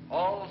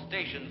 All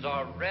stations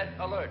are red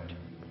alert.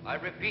 I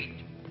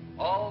repeat,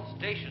 all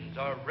stations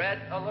are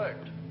red alert.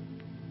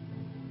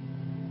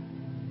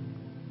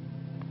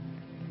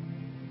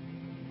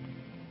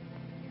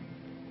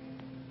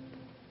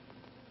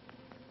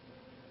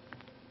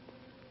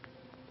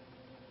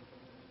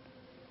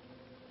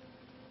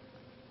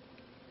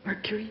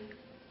 Mercury?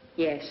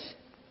 Yes.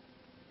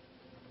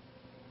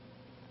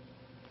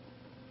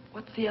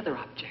 What's the other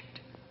object?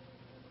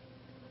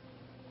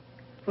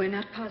 We're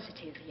not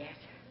positive yet.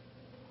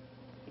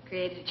 We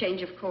created a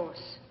change of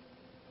course.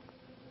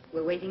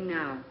 We're waiting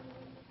now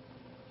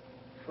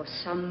for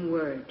some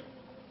word.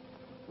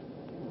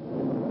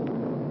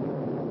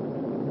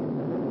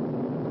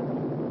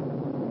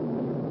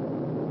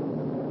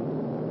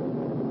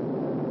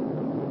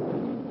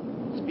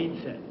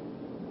 Speed set.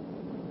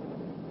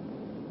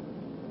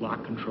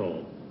 Lock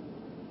control.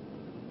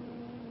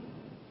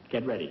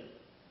 Get ready.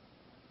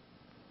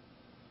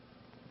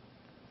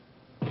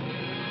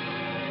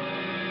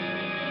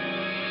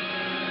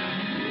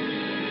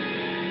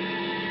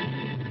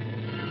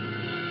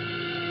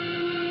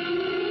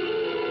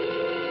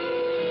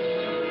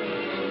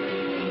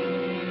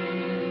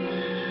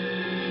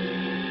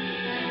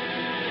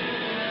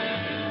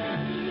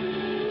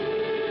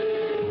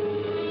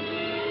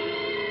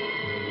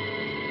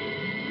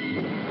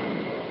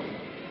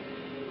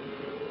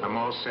 I'm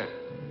all set.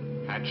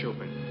 Hatch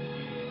open.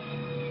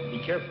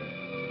 Be careful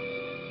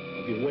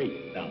of your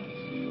weight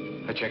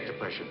balance. I checked the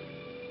pressure.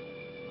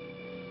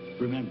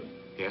 Remember,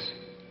 Yes?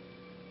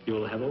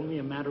 you'll have only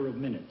a matter of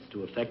minutes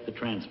to effect the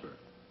transfer.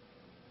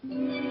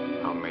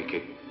 I'll make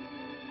it.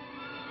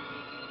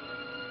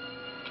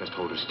 Just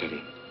hold her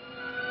steady.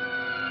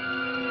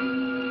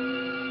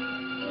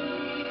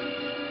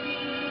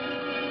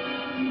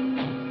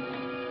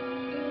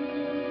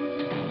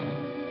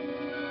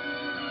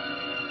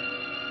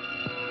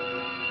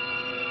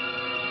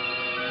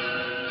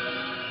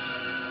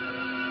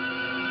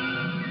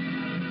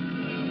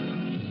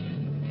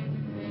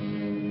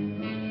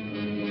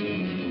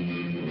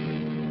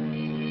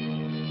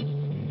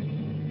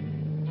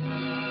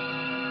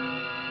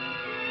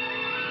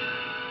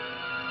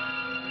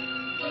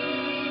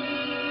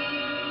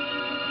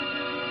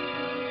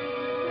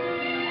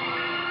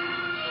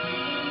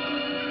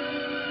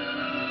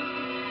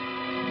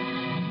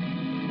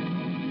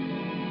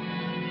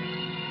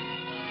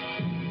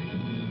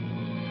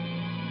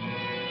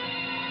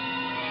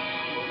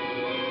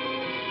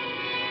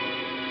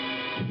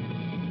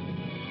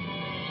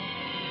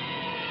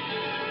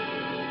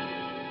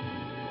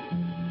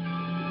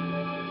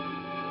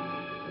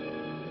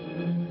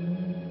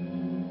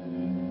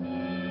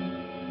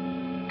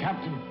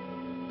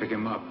 Captain. Pick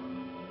him up.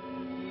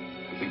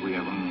 I think we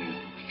have only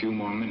a few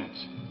more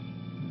minutes.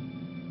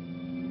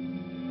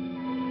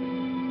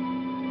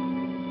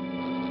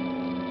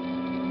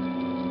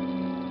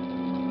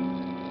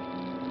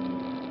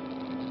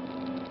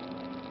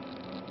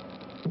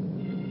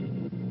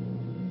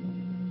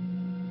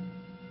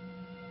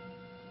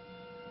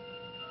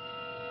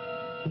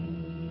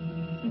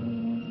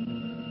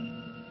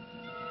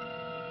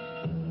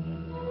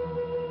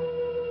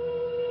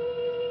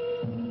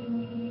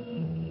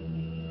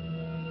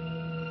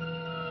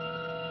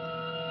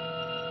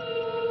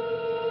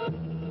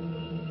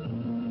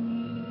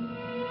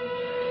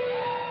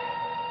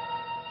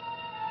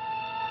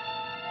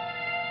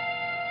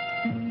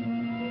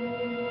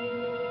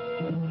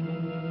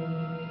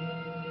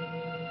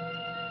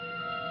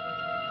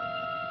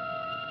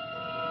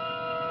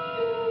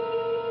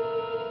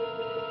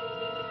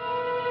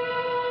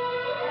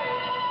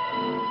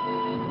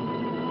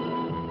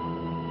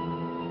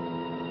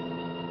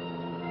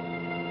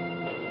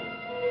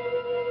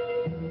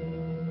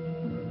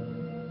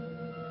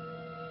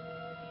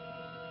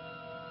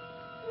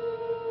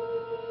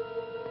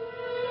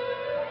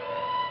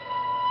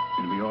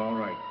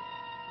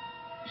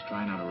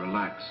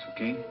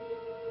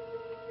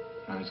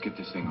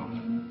 thing off.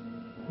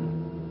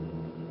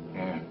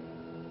 There.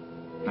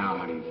 Now,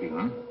 how do you feel,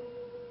 huh?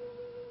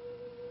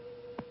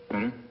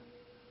 Better?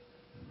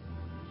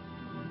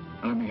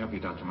 Now, let me help you,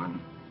 Dr.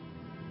 Martin.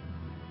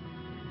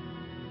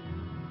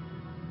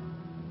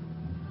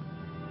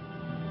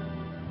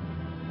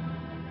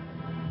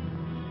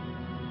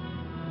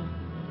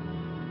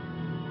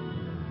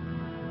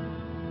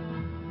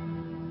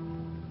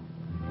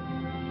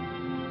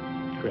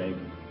 Craig,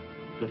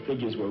 the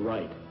figures were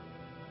right.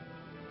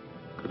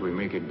 Could we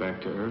make it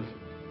back to Earth?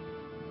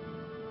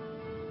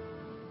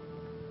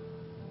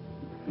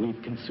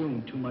 We've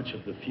consumed too much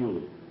of the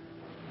fuel.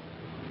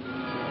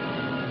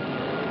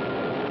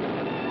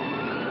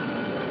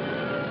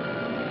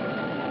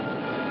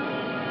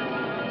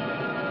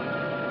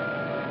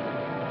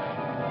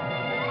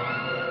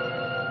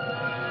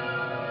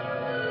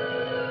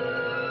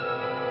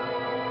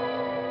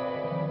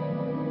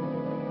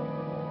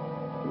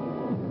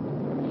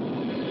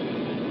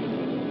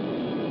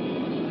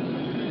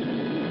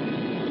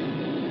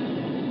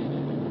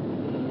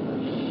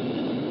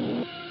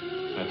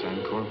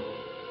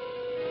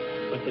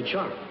 But the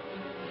chart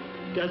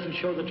doesn't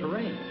show the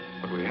terrain.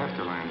 But we have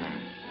to land there.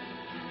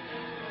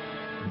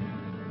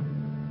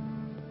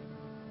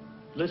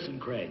 Listen,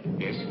 Craig.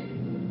 Yes?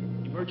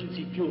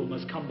 Emergency fuel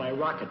must come by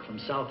rocket from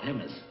South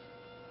Hemis.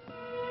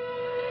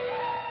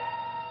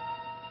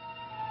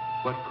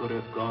 What could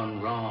have gone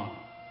wrong?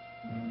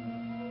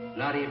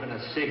 Not even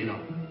a signal.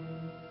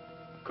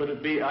 Could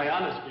it be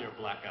ionosphere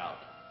blackout?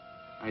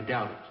 I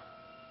doubt it.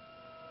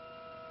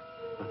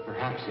 But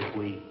perhaps if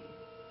we...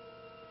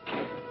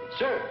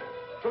 Sir,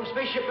 from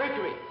Spaceship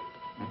Mercury.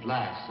 At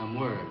last, some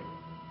word.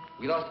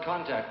 We lost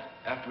contact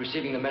after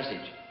receiving the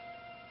message.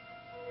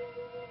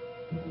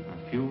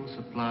 Our fuel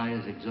supply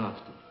is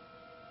exhausted.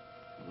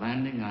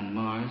 Landing on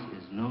Mars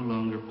is no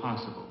longer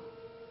possible.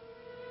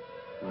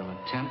 We'll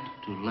attempt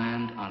to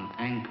land on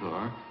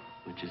Angkor,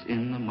 which is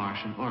in the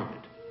Martian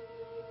orbit.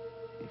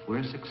 If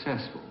we're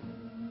successful,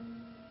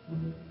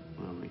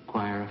 we'll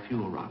require a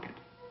fuel rocket.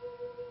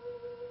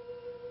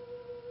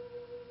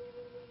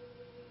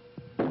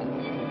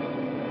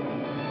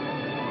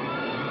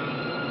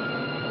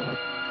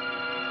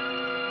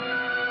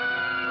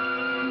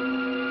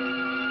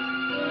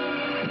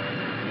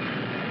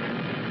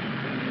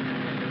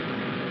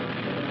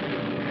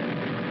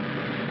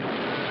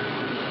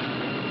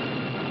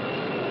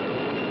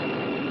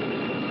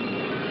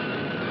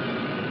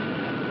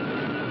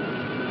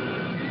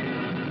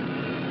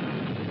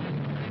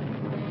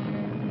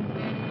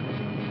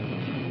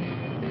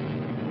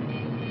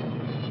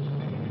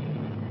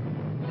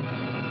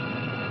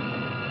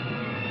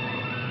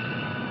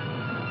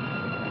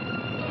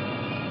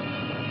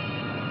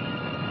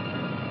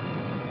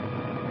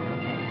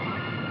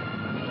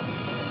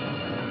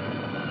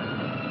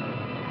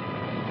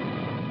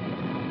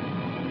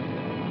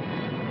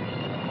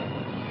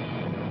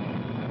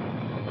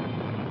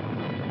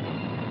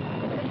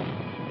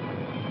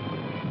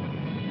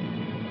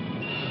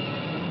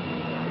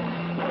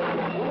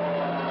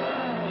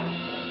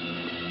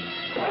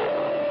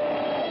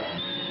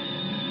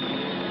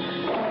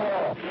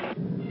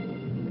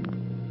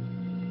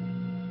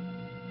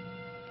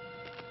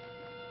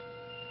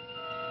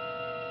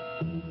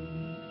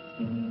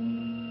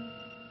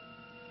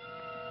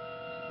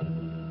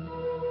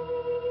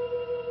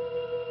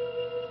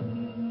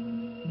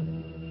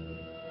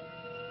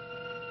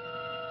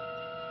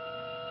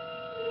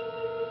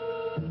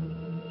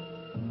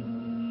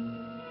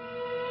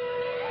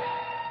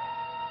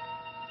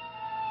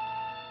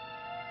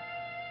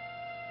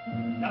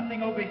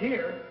 Nothing over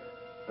here.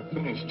 I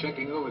finished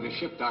checking over the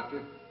ship,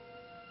 Doctor.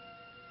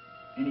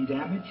 Any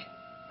damage?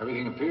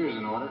 Everything appears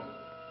in order.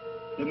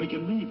 Then we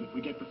can leave if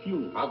we get the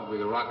fuel. Probably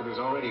the rocket is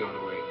already on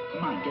the way.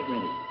 Come on, get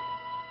ready.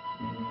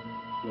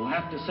 We'll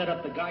have to set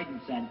up the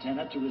guidance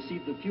antenna to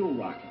receive the fuel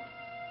rocket.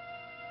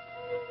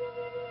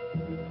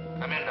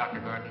 Come in, Dr.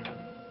 Gordon.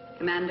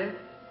 Commander,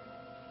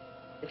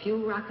 the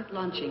fuel rocket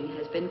launching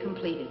has been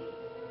completed.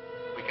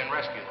 We can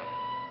rescue them.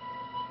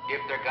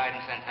 If their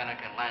guidance antenna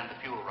can land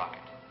the fuel rocket.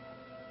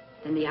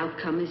 Then the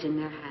outcome is in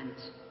their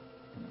hands.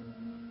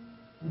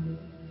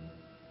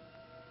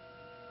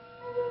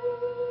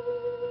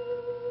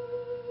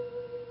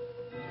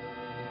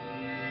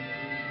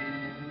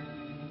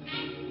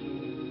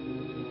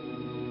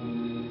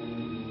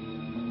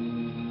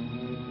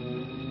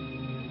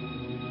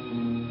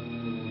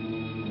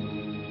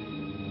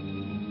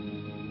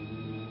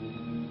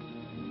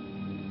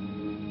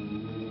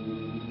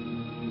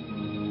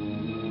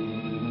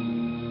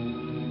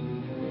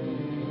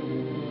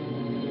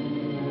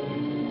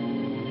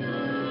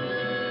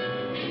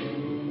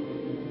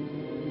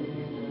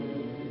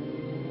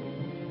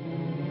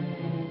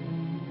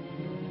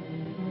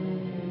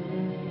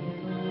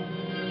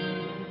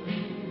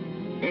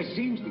 There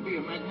seems to be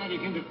a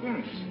magnetic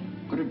interference.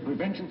 Could it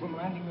prevent you from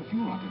landing the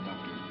fuel rocket,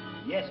 Doctor?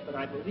 Yes, but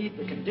I believe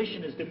the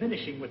condition is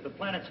diminishing with the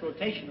planet's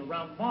rotation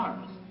around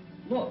Mars.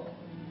 Look.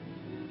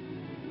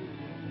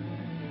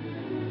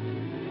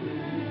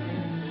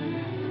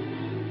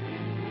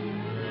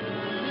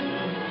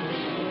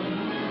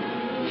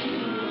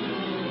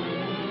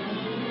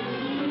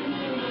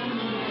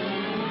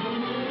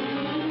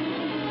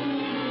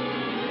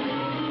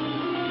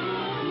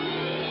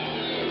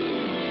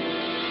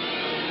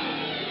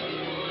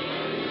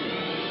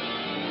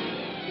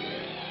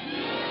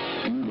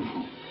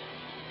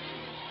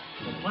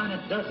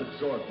 planet does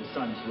absorb the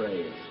sun's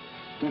rays.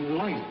 Then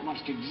life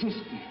must exist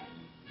there.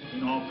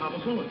 In all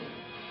probability.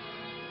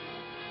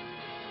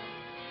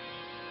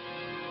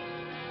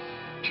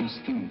 Just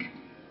think.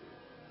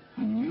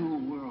 A new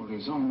world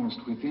is almost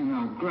within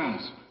our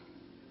grasp.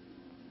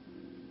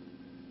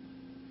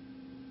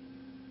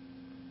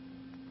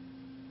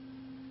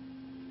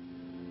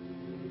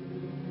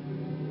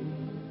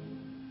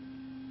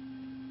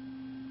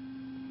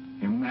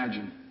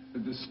 Imagine the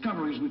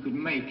discoveries we could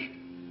make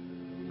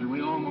when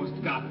we almost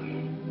got there.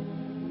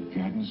 If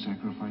you hadn't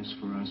sacrificed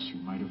for us, you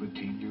might have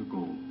attained your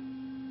goal.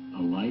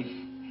 A life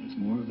has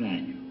more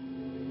value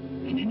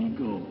than any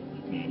goal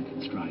that man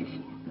can strive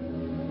for.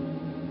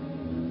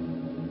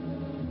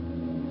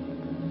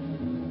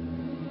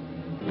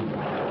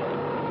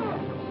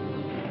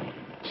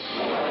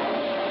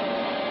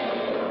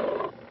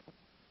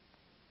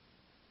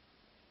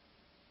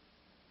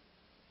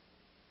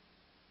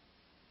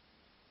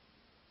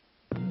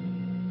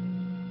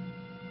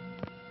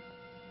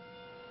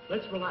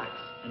 Let's relax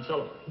and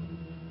celebrate.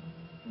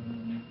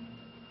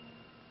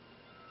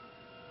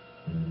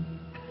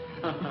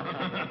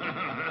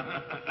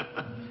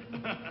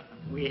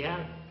 We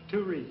have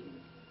 2 reasons.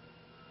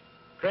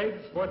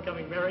 Craig's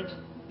forthcoming marriage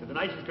to the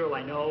nicest girl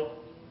I know,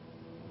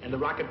 and the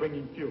rocket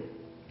bringing fuel.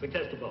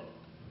 Success to both.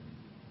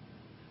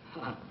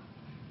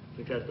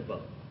 Success to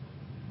both.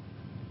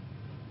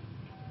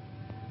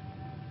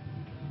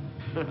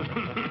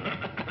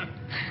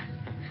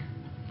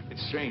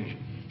 It's strange.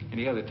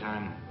 Any other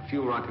time, a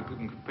fuel rocket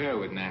couldn't compare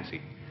with Nancy.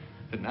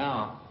 But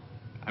now,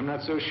 I'm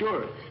not so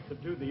sure.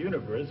 Subdue the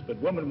universe, but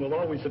woman will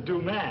always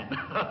subdue man.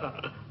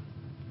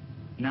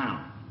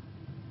 Now,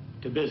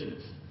 to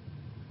business.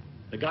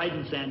 The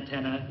guidance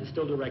antenna is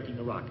still directing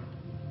the rocket.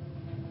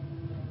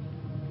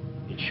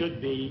 It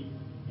should be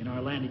in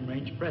our landing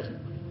range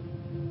presently.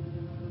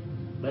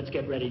 Let's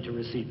get ready to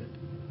receive it.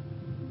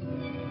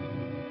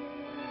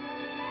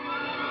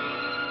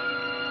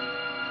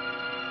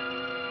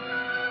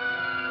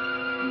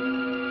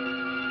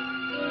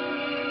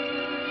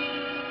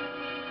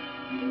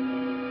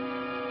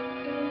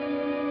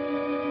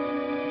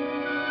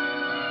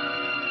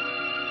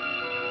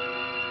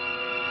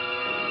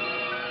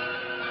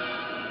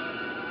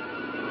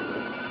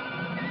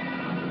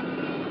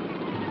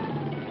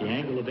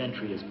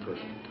 Entry is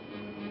perfect.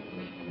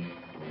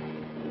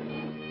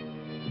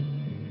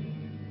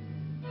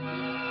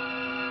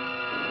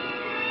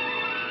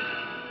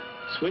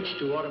 Switch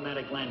to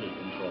automatic landing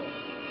control.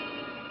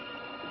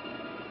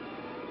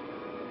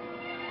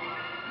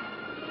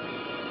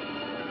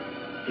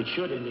 It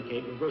should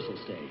indicate reversal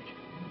stage.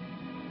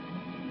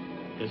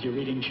 Does your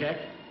reading check?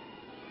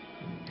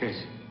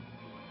 Yes.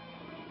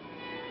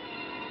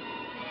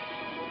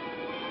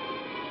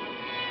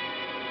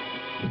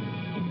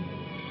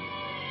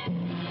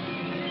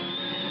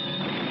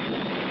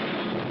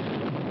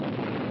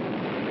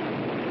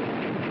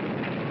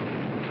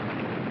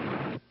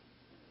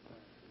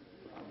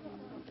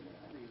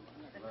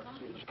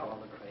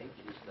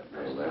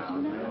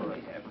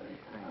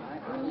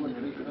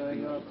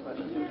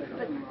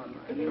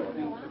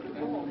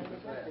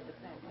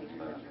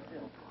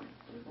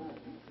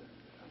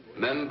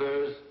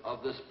 Members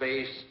of the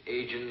Space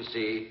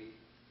Agency,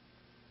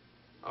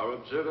 our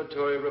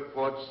observatory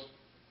reports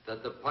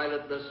that the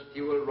pilotless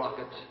fuel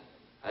rocket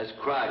has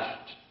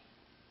crashed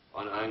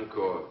on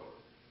Angkor.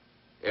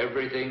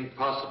 Everything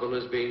possible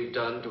is being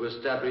done to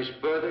establish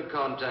further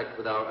contact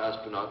with our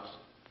astronauts.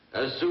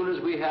 As soon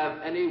as we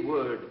have any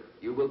word,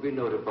 you will be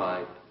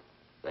notified.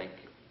 Thank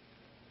you.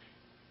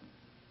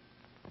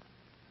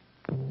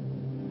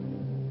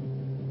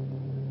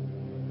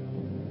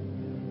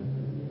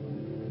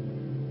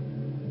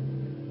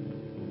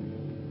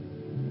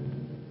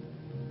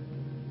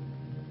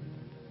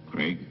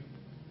 Craig,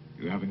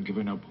 you haven't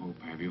given up hope,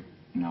 have you?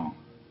 No.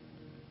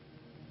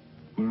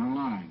 We're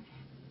alive,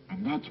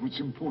 and that's what's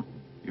important.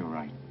 You're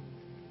right.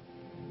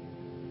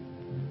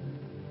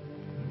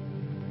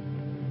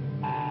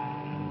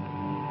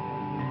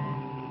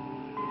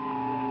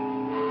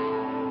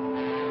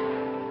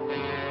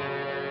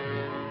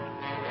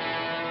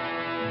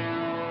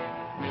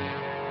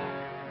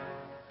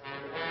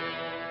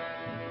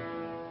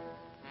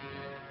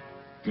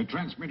 The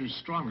transmitter's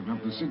strong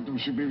enough, the signal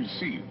should be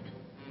received.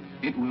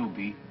 It will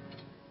be.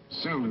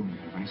 Seldom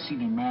have I seen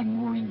a man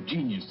more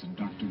ingenious than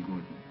Dr.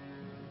 Gordon.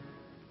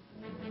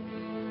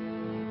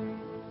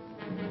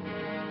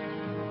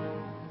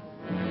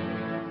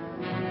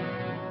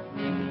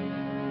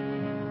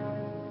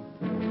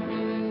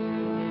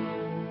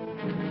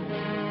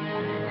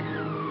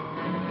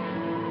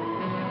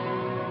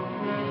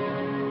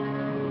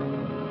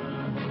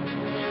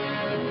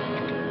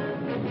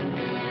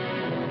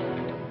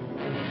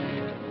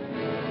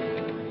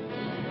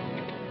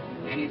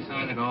 Any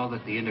sign at all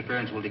that the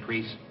interference will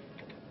decrease?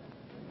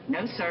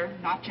 No, sir,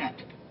 not yet.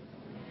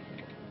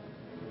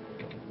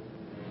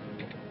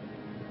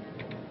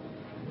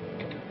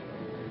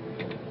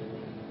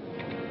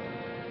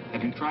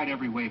 Have you tried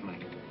every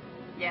wavelength?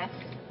 Yes.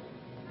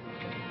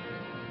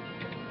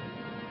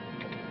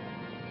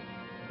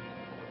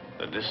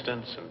 The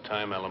distance and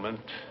time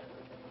element,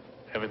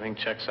 everything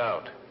checks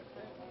out.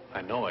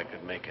 I know I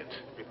could make it.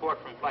 Report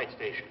from flight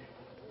station.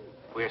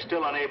 We are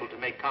still unable to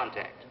make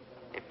contact.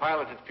 A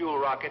piloted fuel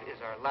rocket is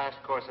our last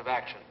course of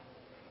action.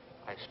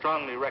 I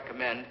strongly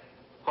recommend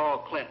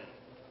Paul Clinton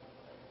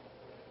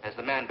as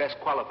the man best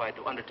qualified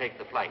to undertake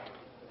the flight.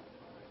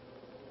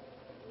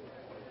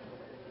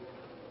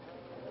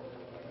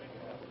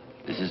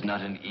 This is not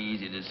an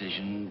easy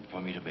decision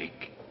for me to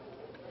make.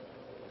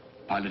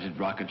 Piloted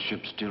rocket ship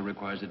still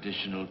requires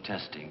additional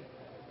testing.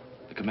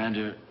 The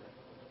commander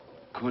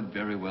could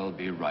very well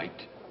be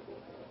right.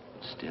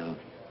 Still,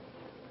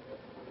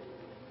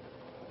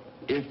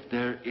 if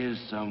there is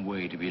some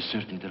way to be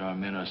certain that our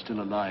men are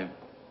still alive,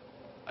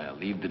 I'll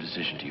leave the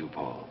decision to you,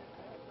 Paul.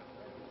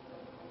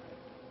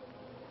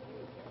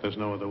 There's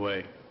no other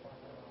way.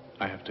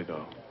 I have to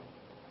go.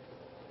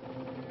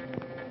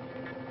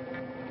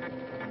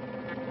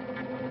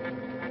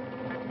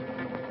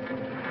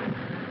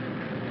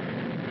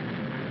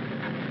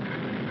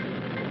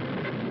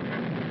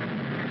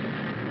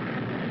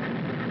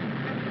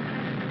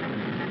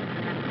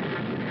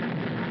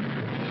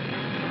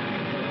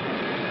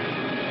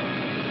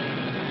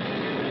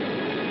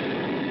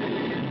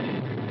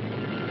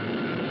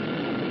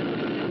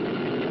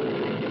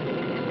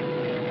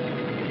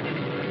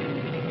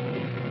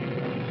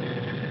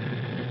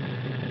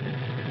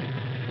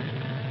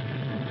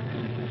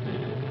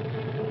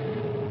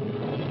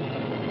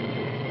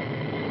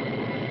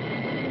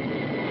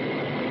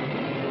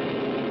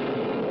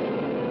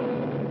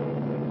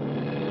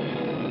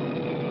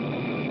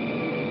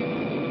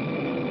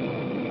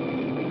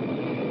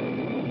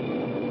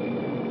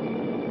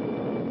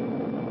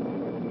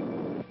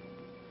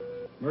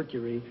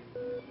 Mercury,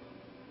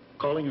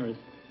 calling Earth.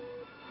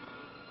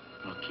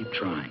 I'll keep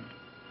trying.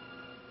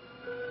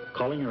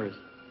 Calling Earth.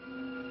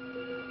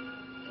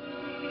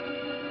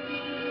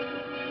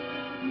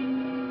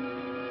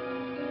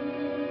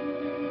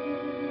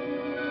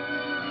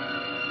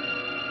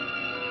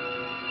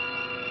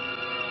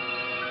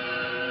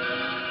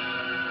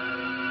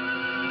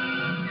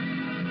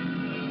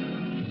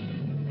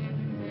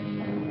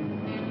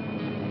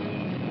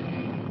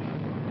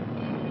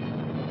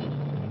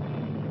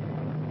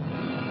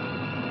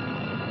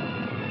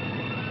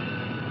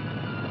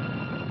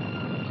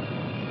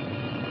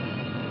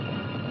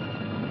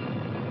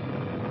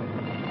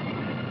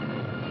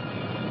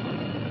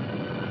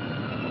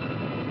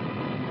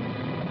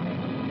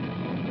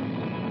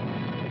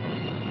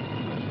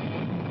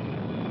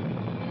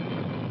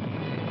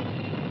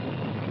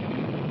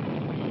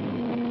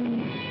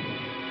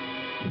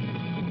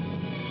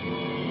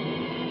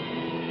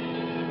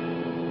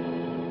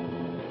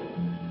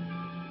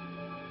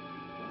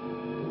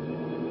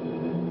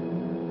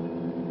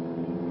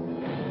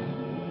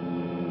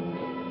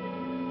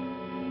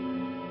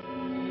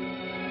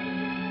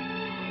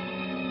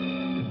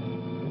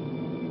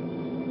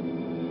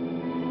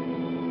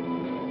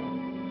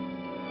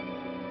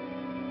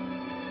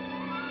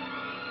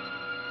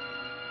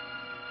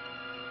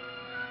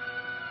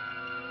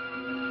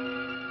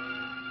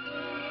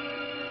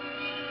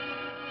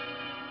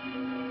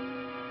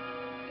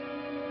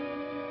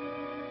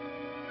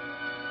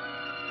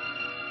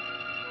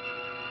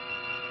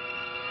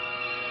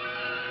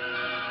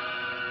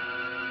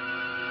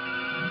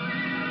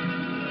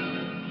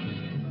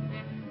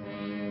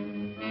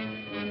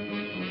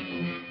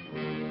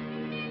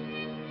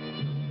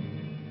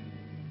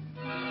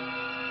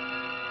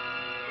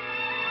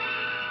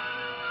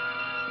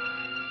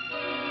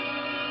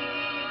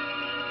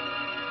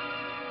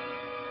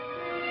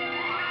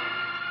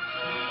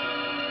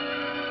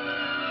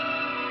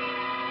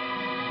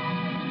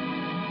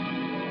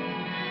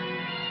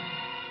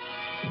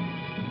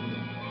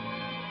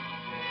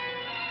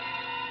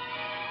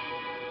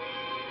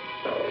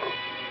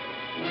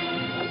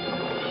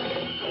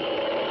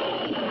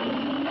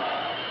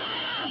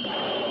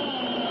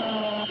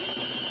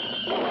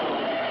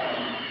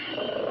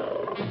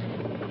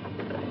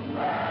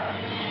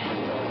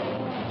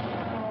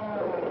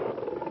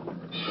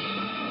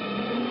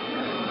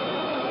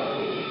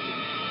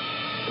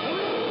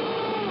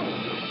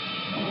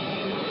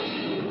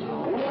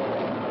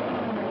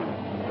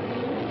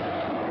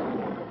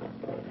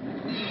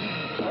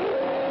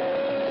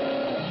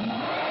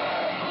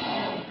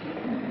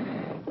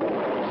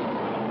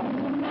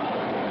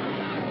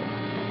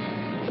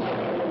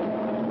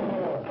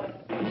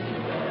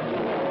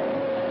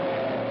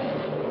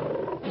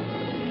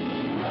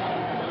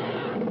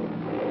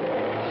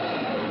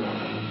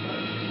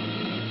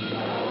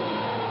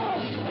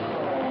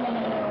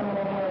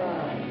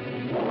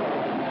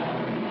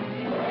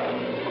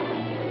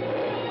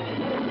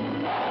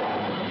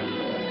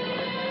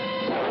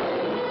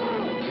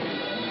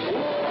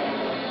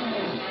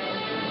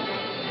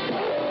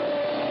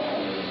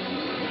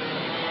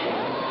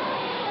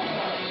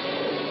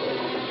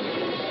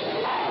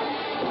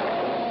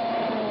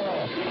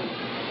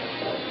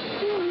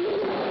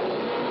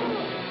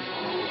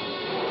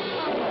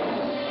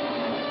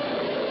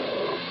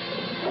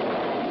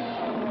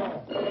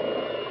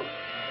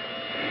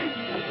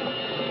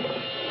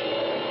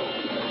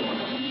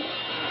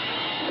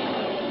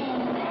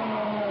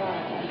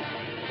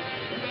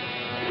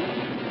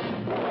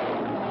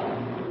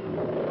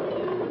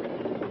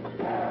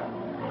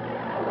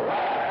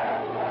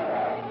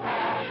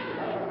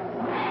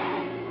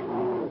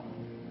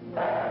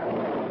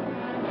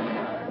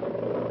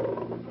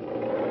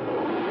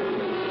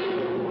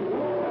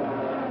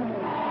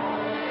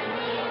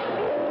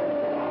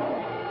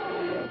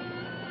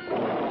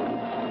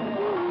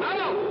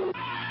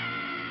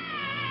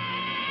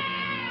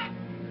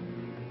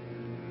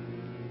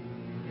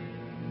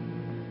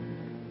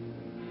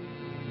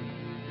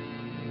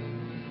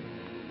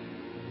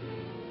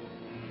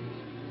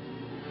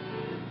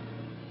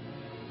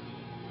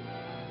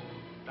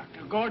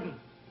 Gordon.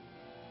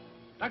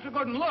 Dr.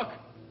 Gordon, look.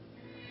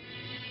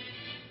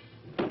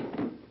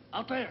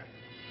 Out there.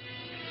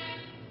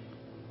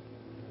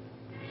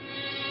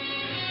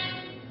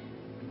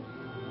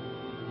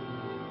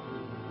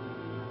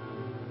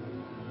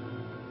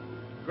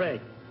 Craig,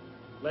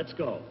 let's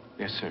go.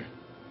 Yes, sir.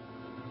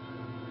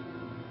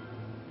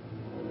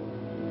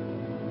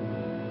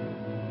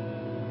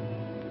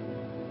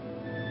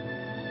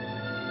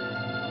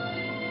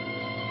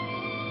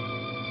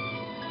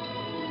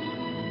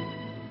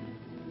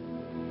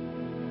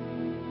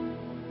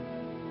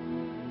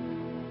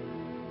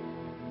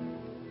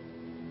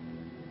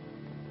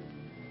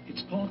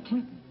 It's Paul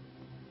Clinton.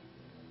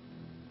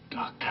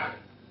 Doctor,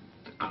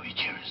 the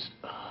creatures.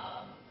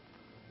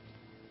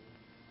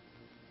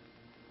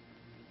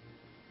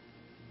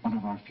 One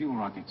of our fuel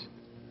rockets.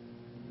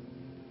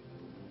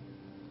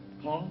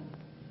 Paul?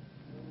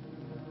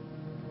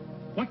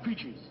 What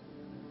creatures?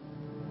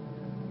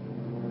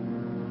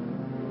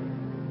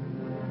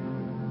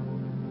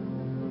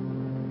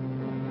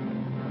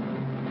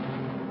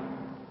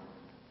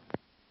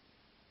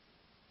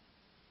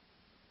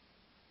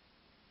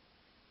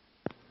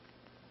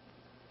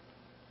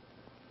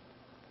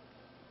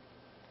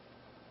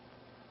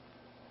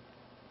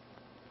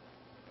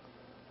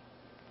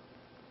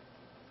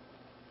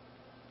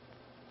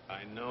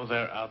 I know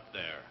they're out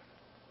there.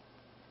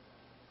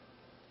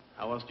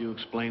 How else do you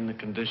explain the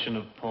condition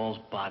of Paul's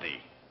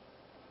body?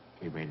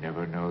 We may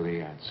never know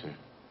the answer.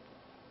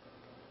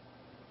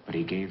 But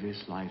he gave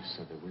his life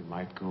so that we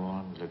might go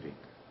on living.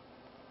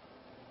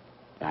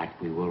 That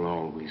we will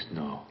always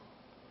know.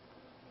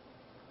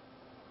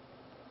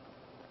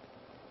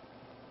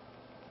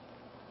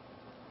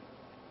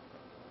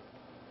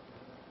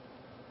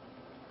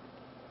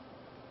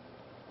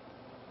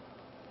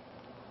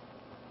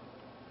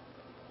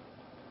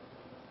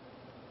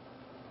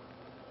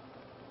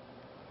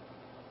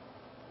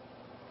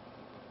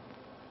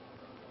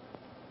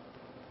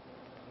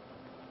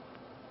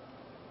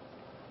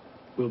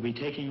 We'll be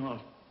taking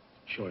off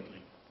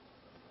shortly.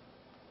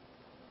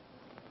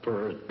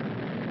 For Earth.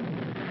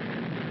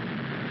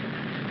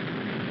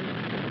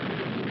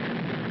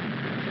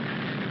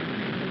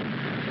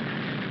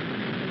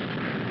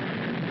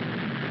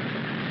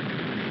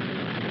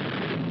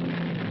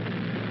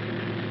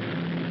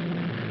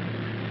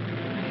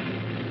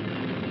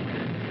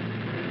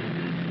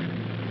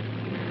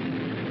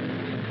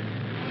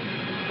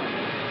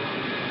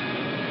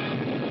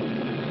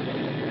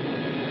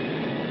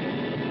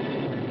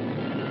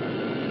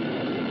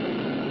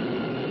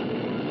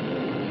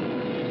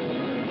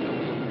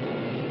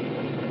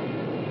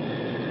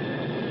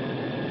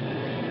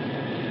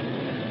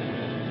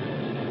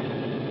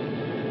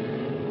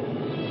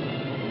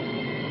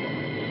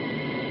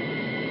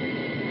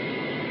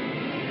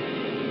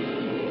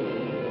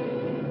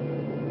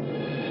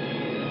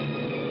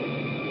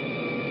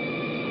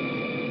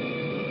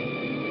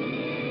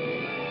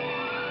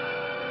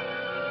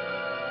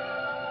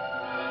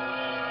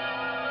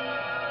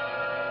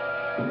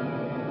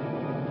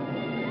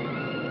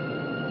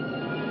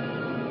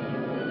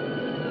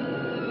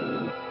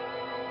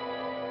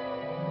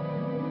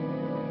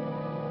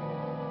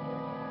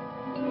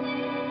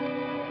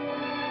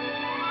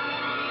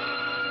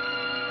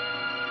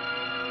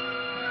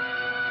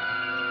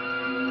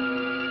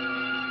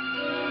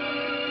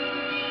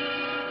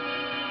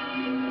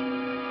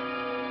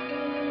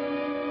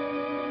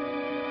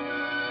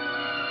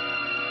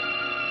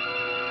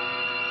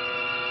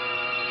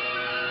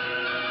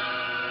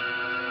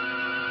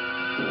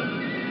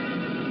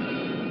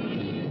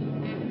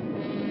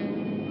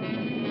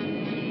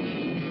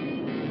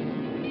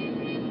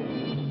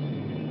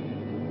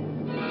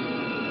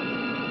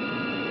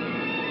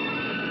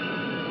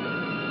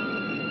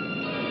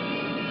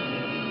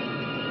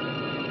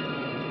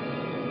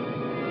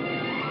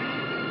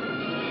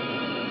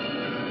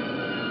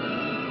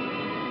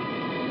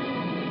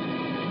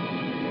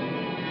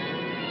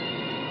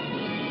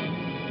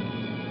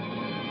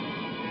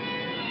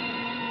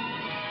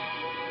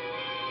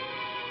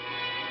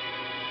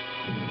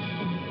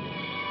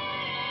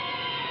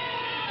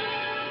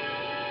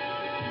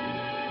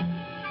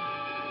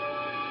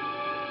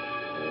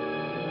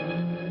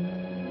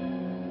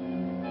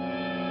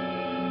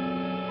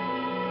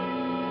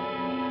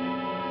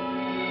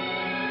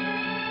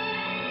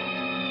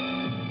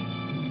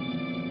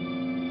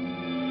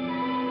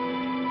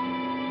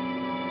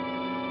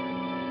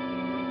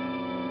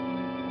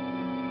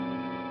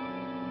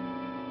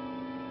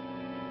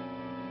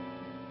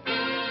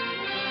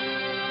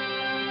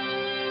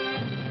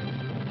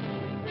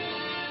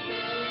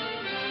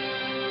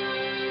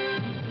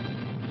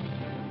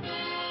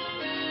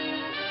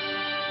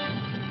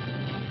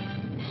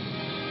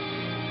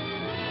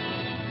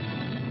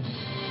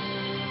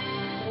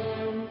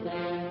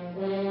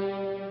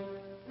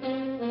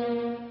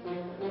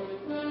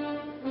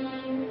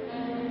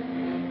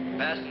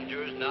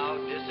 Passengers now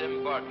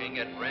disembarking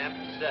at ramp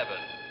 7.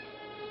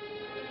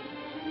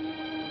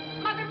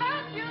 Mother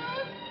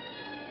Matthews!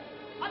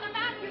 Mother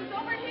Matthews,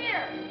 over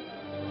here!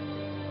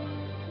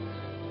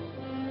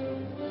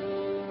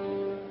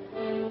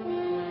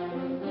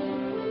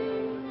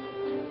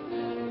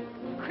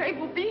 Craig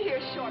will be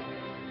here shortly.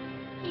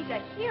 He's a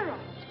hero.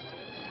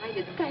 So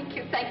excited. Thank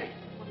you, thank you.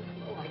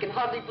 Oh, I can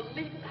hardly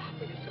believe it.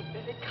 Oh, you're so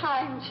very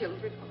kind,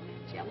 children. Oh,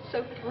 Nancy, I'm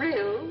so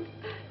thrilled.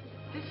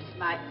 This is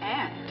my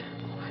aunt.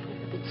 Oh, I've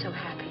never been so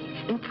happy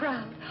and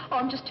proud. Oh,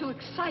 I'm just too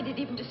excited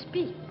even to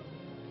speak.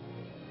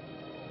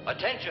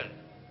 Attention!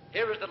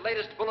 Here is the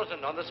latest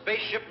bulletin on the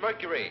spaceship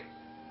Mercury.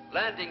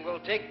 Landing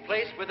will take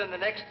place within the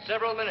next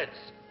several minutes.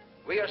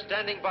 We are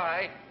standing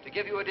by to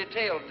give you a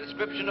detailed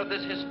description of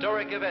this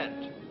historic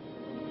event.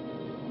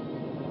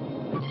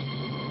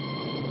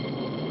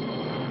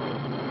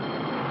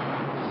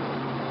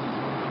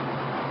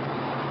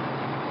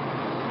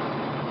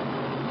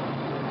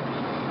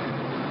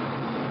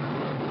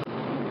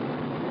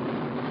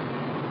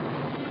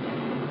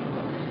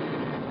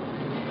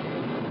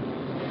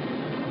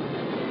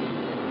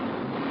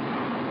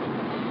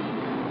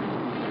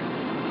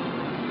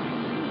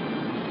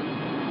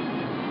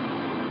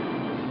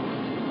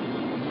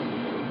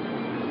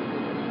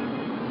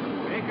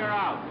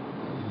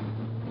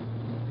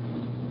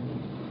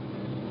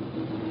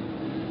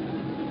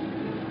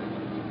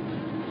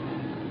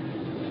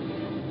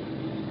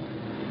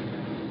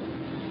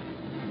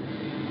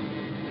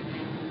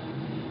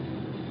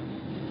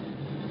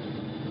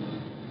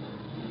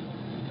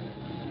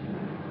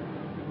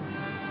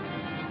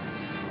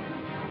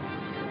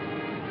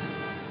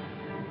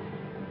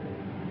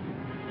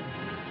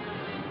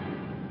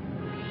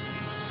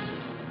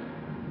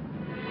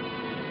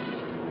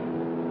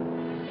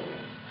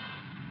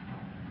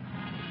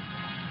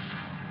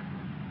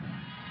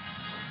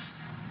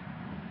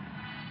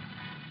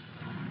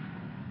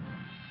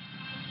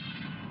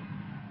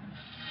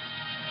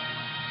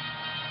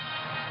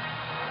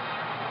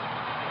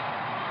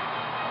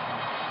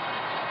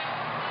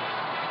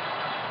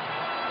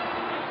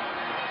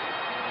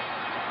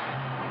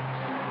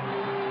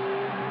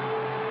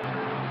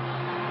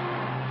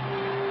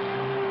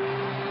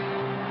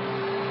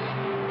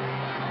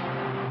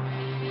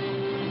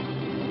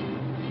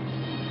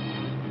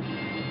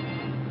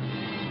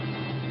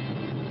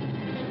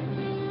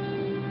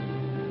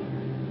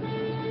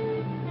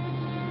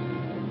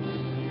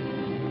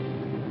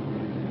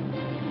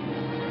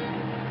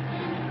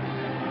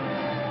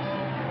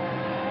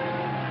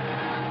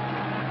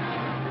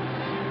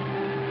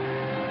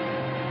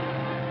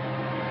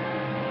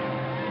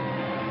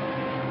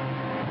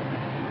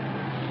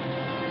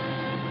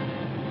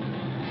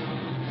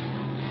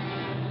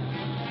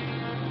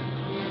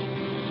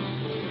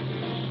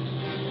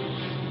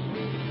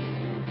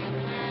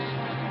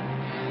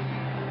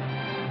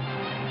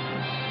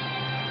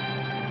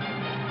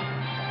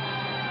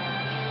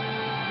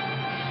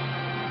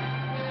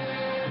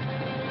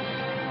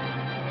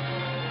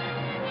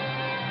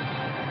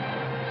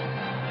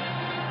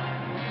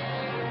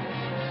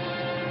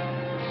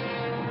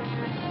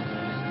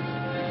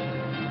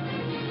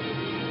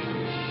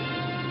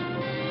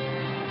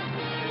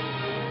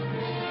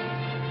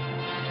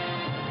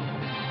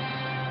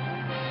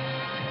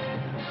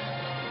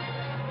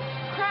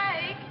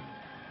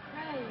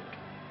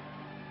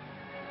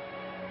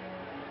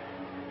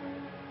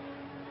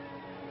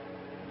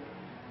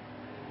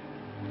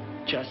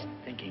 Just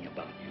thinking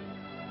about you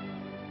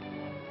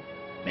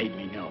made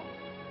me know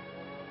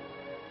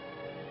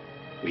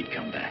we'd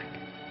come back.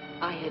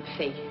 I had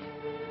faith.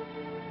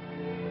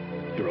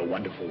 You're a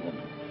wonderful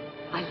woman.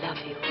 I love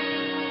you.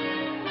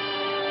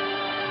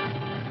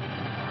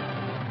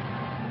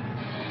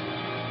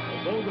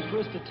 Although the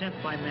first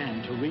attempt by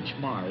man to reach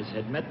Mars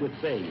had met with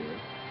failure,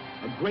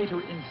 a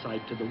greater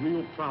insight to the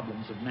real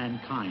problems of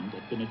mankind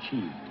had been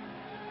achieved.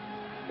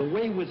 The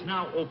way was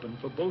now open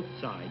for both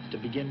sides to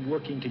begin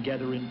working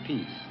together in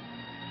peace.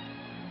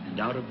 And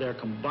out of their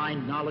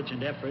combined knowledge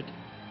and effort,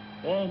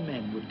 all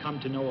men would come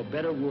to know a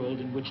better world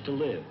in which to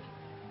live.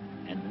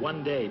 And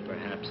one day,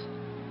 perhaps,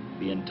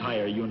 the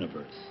entire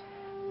universe.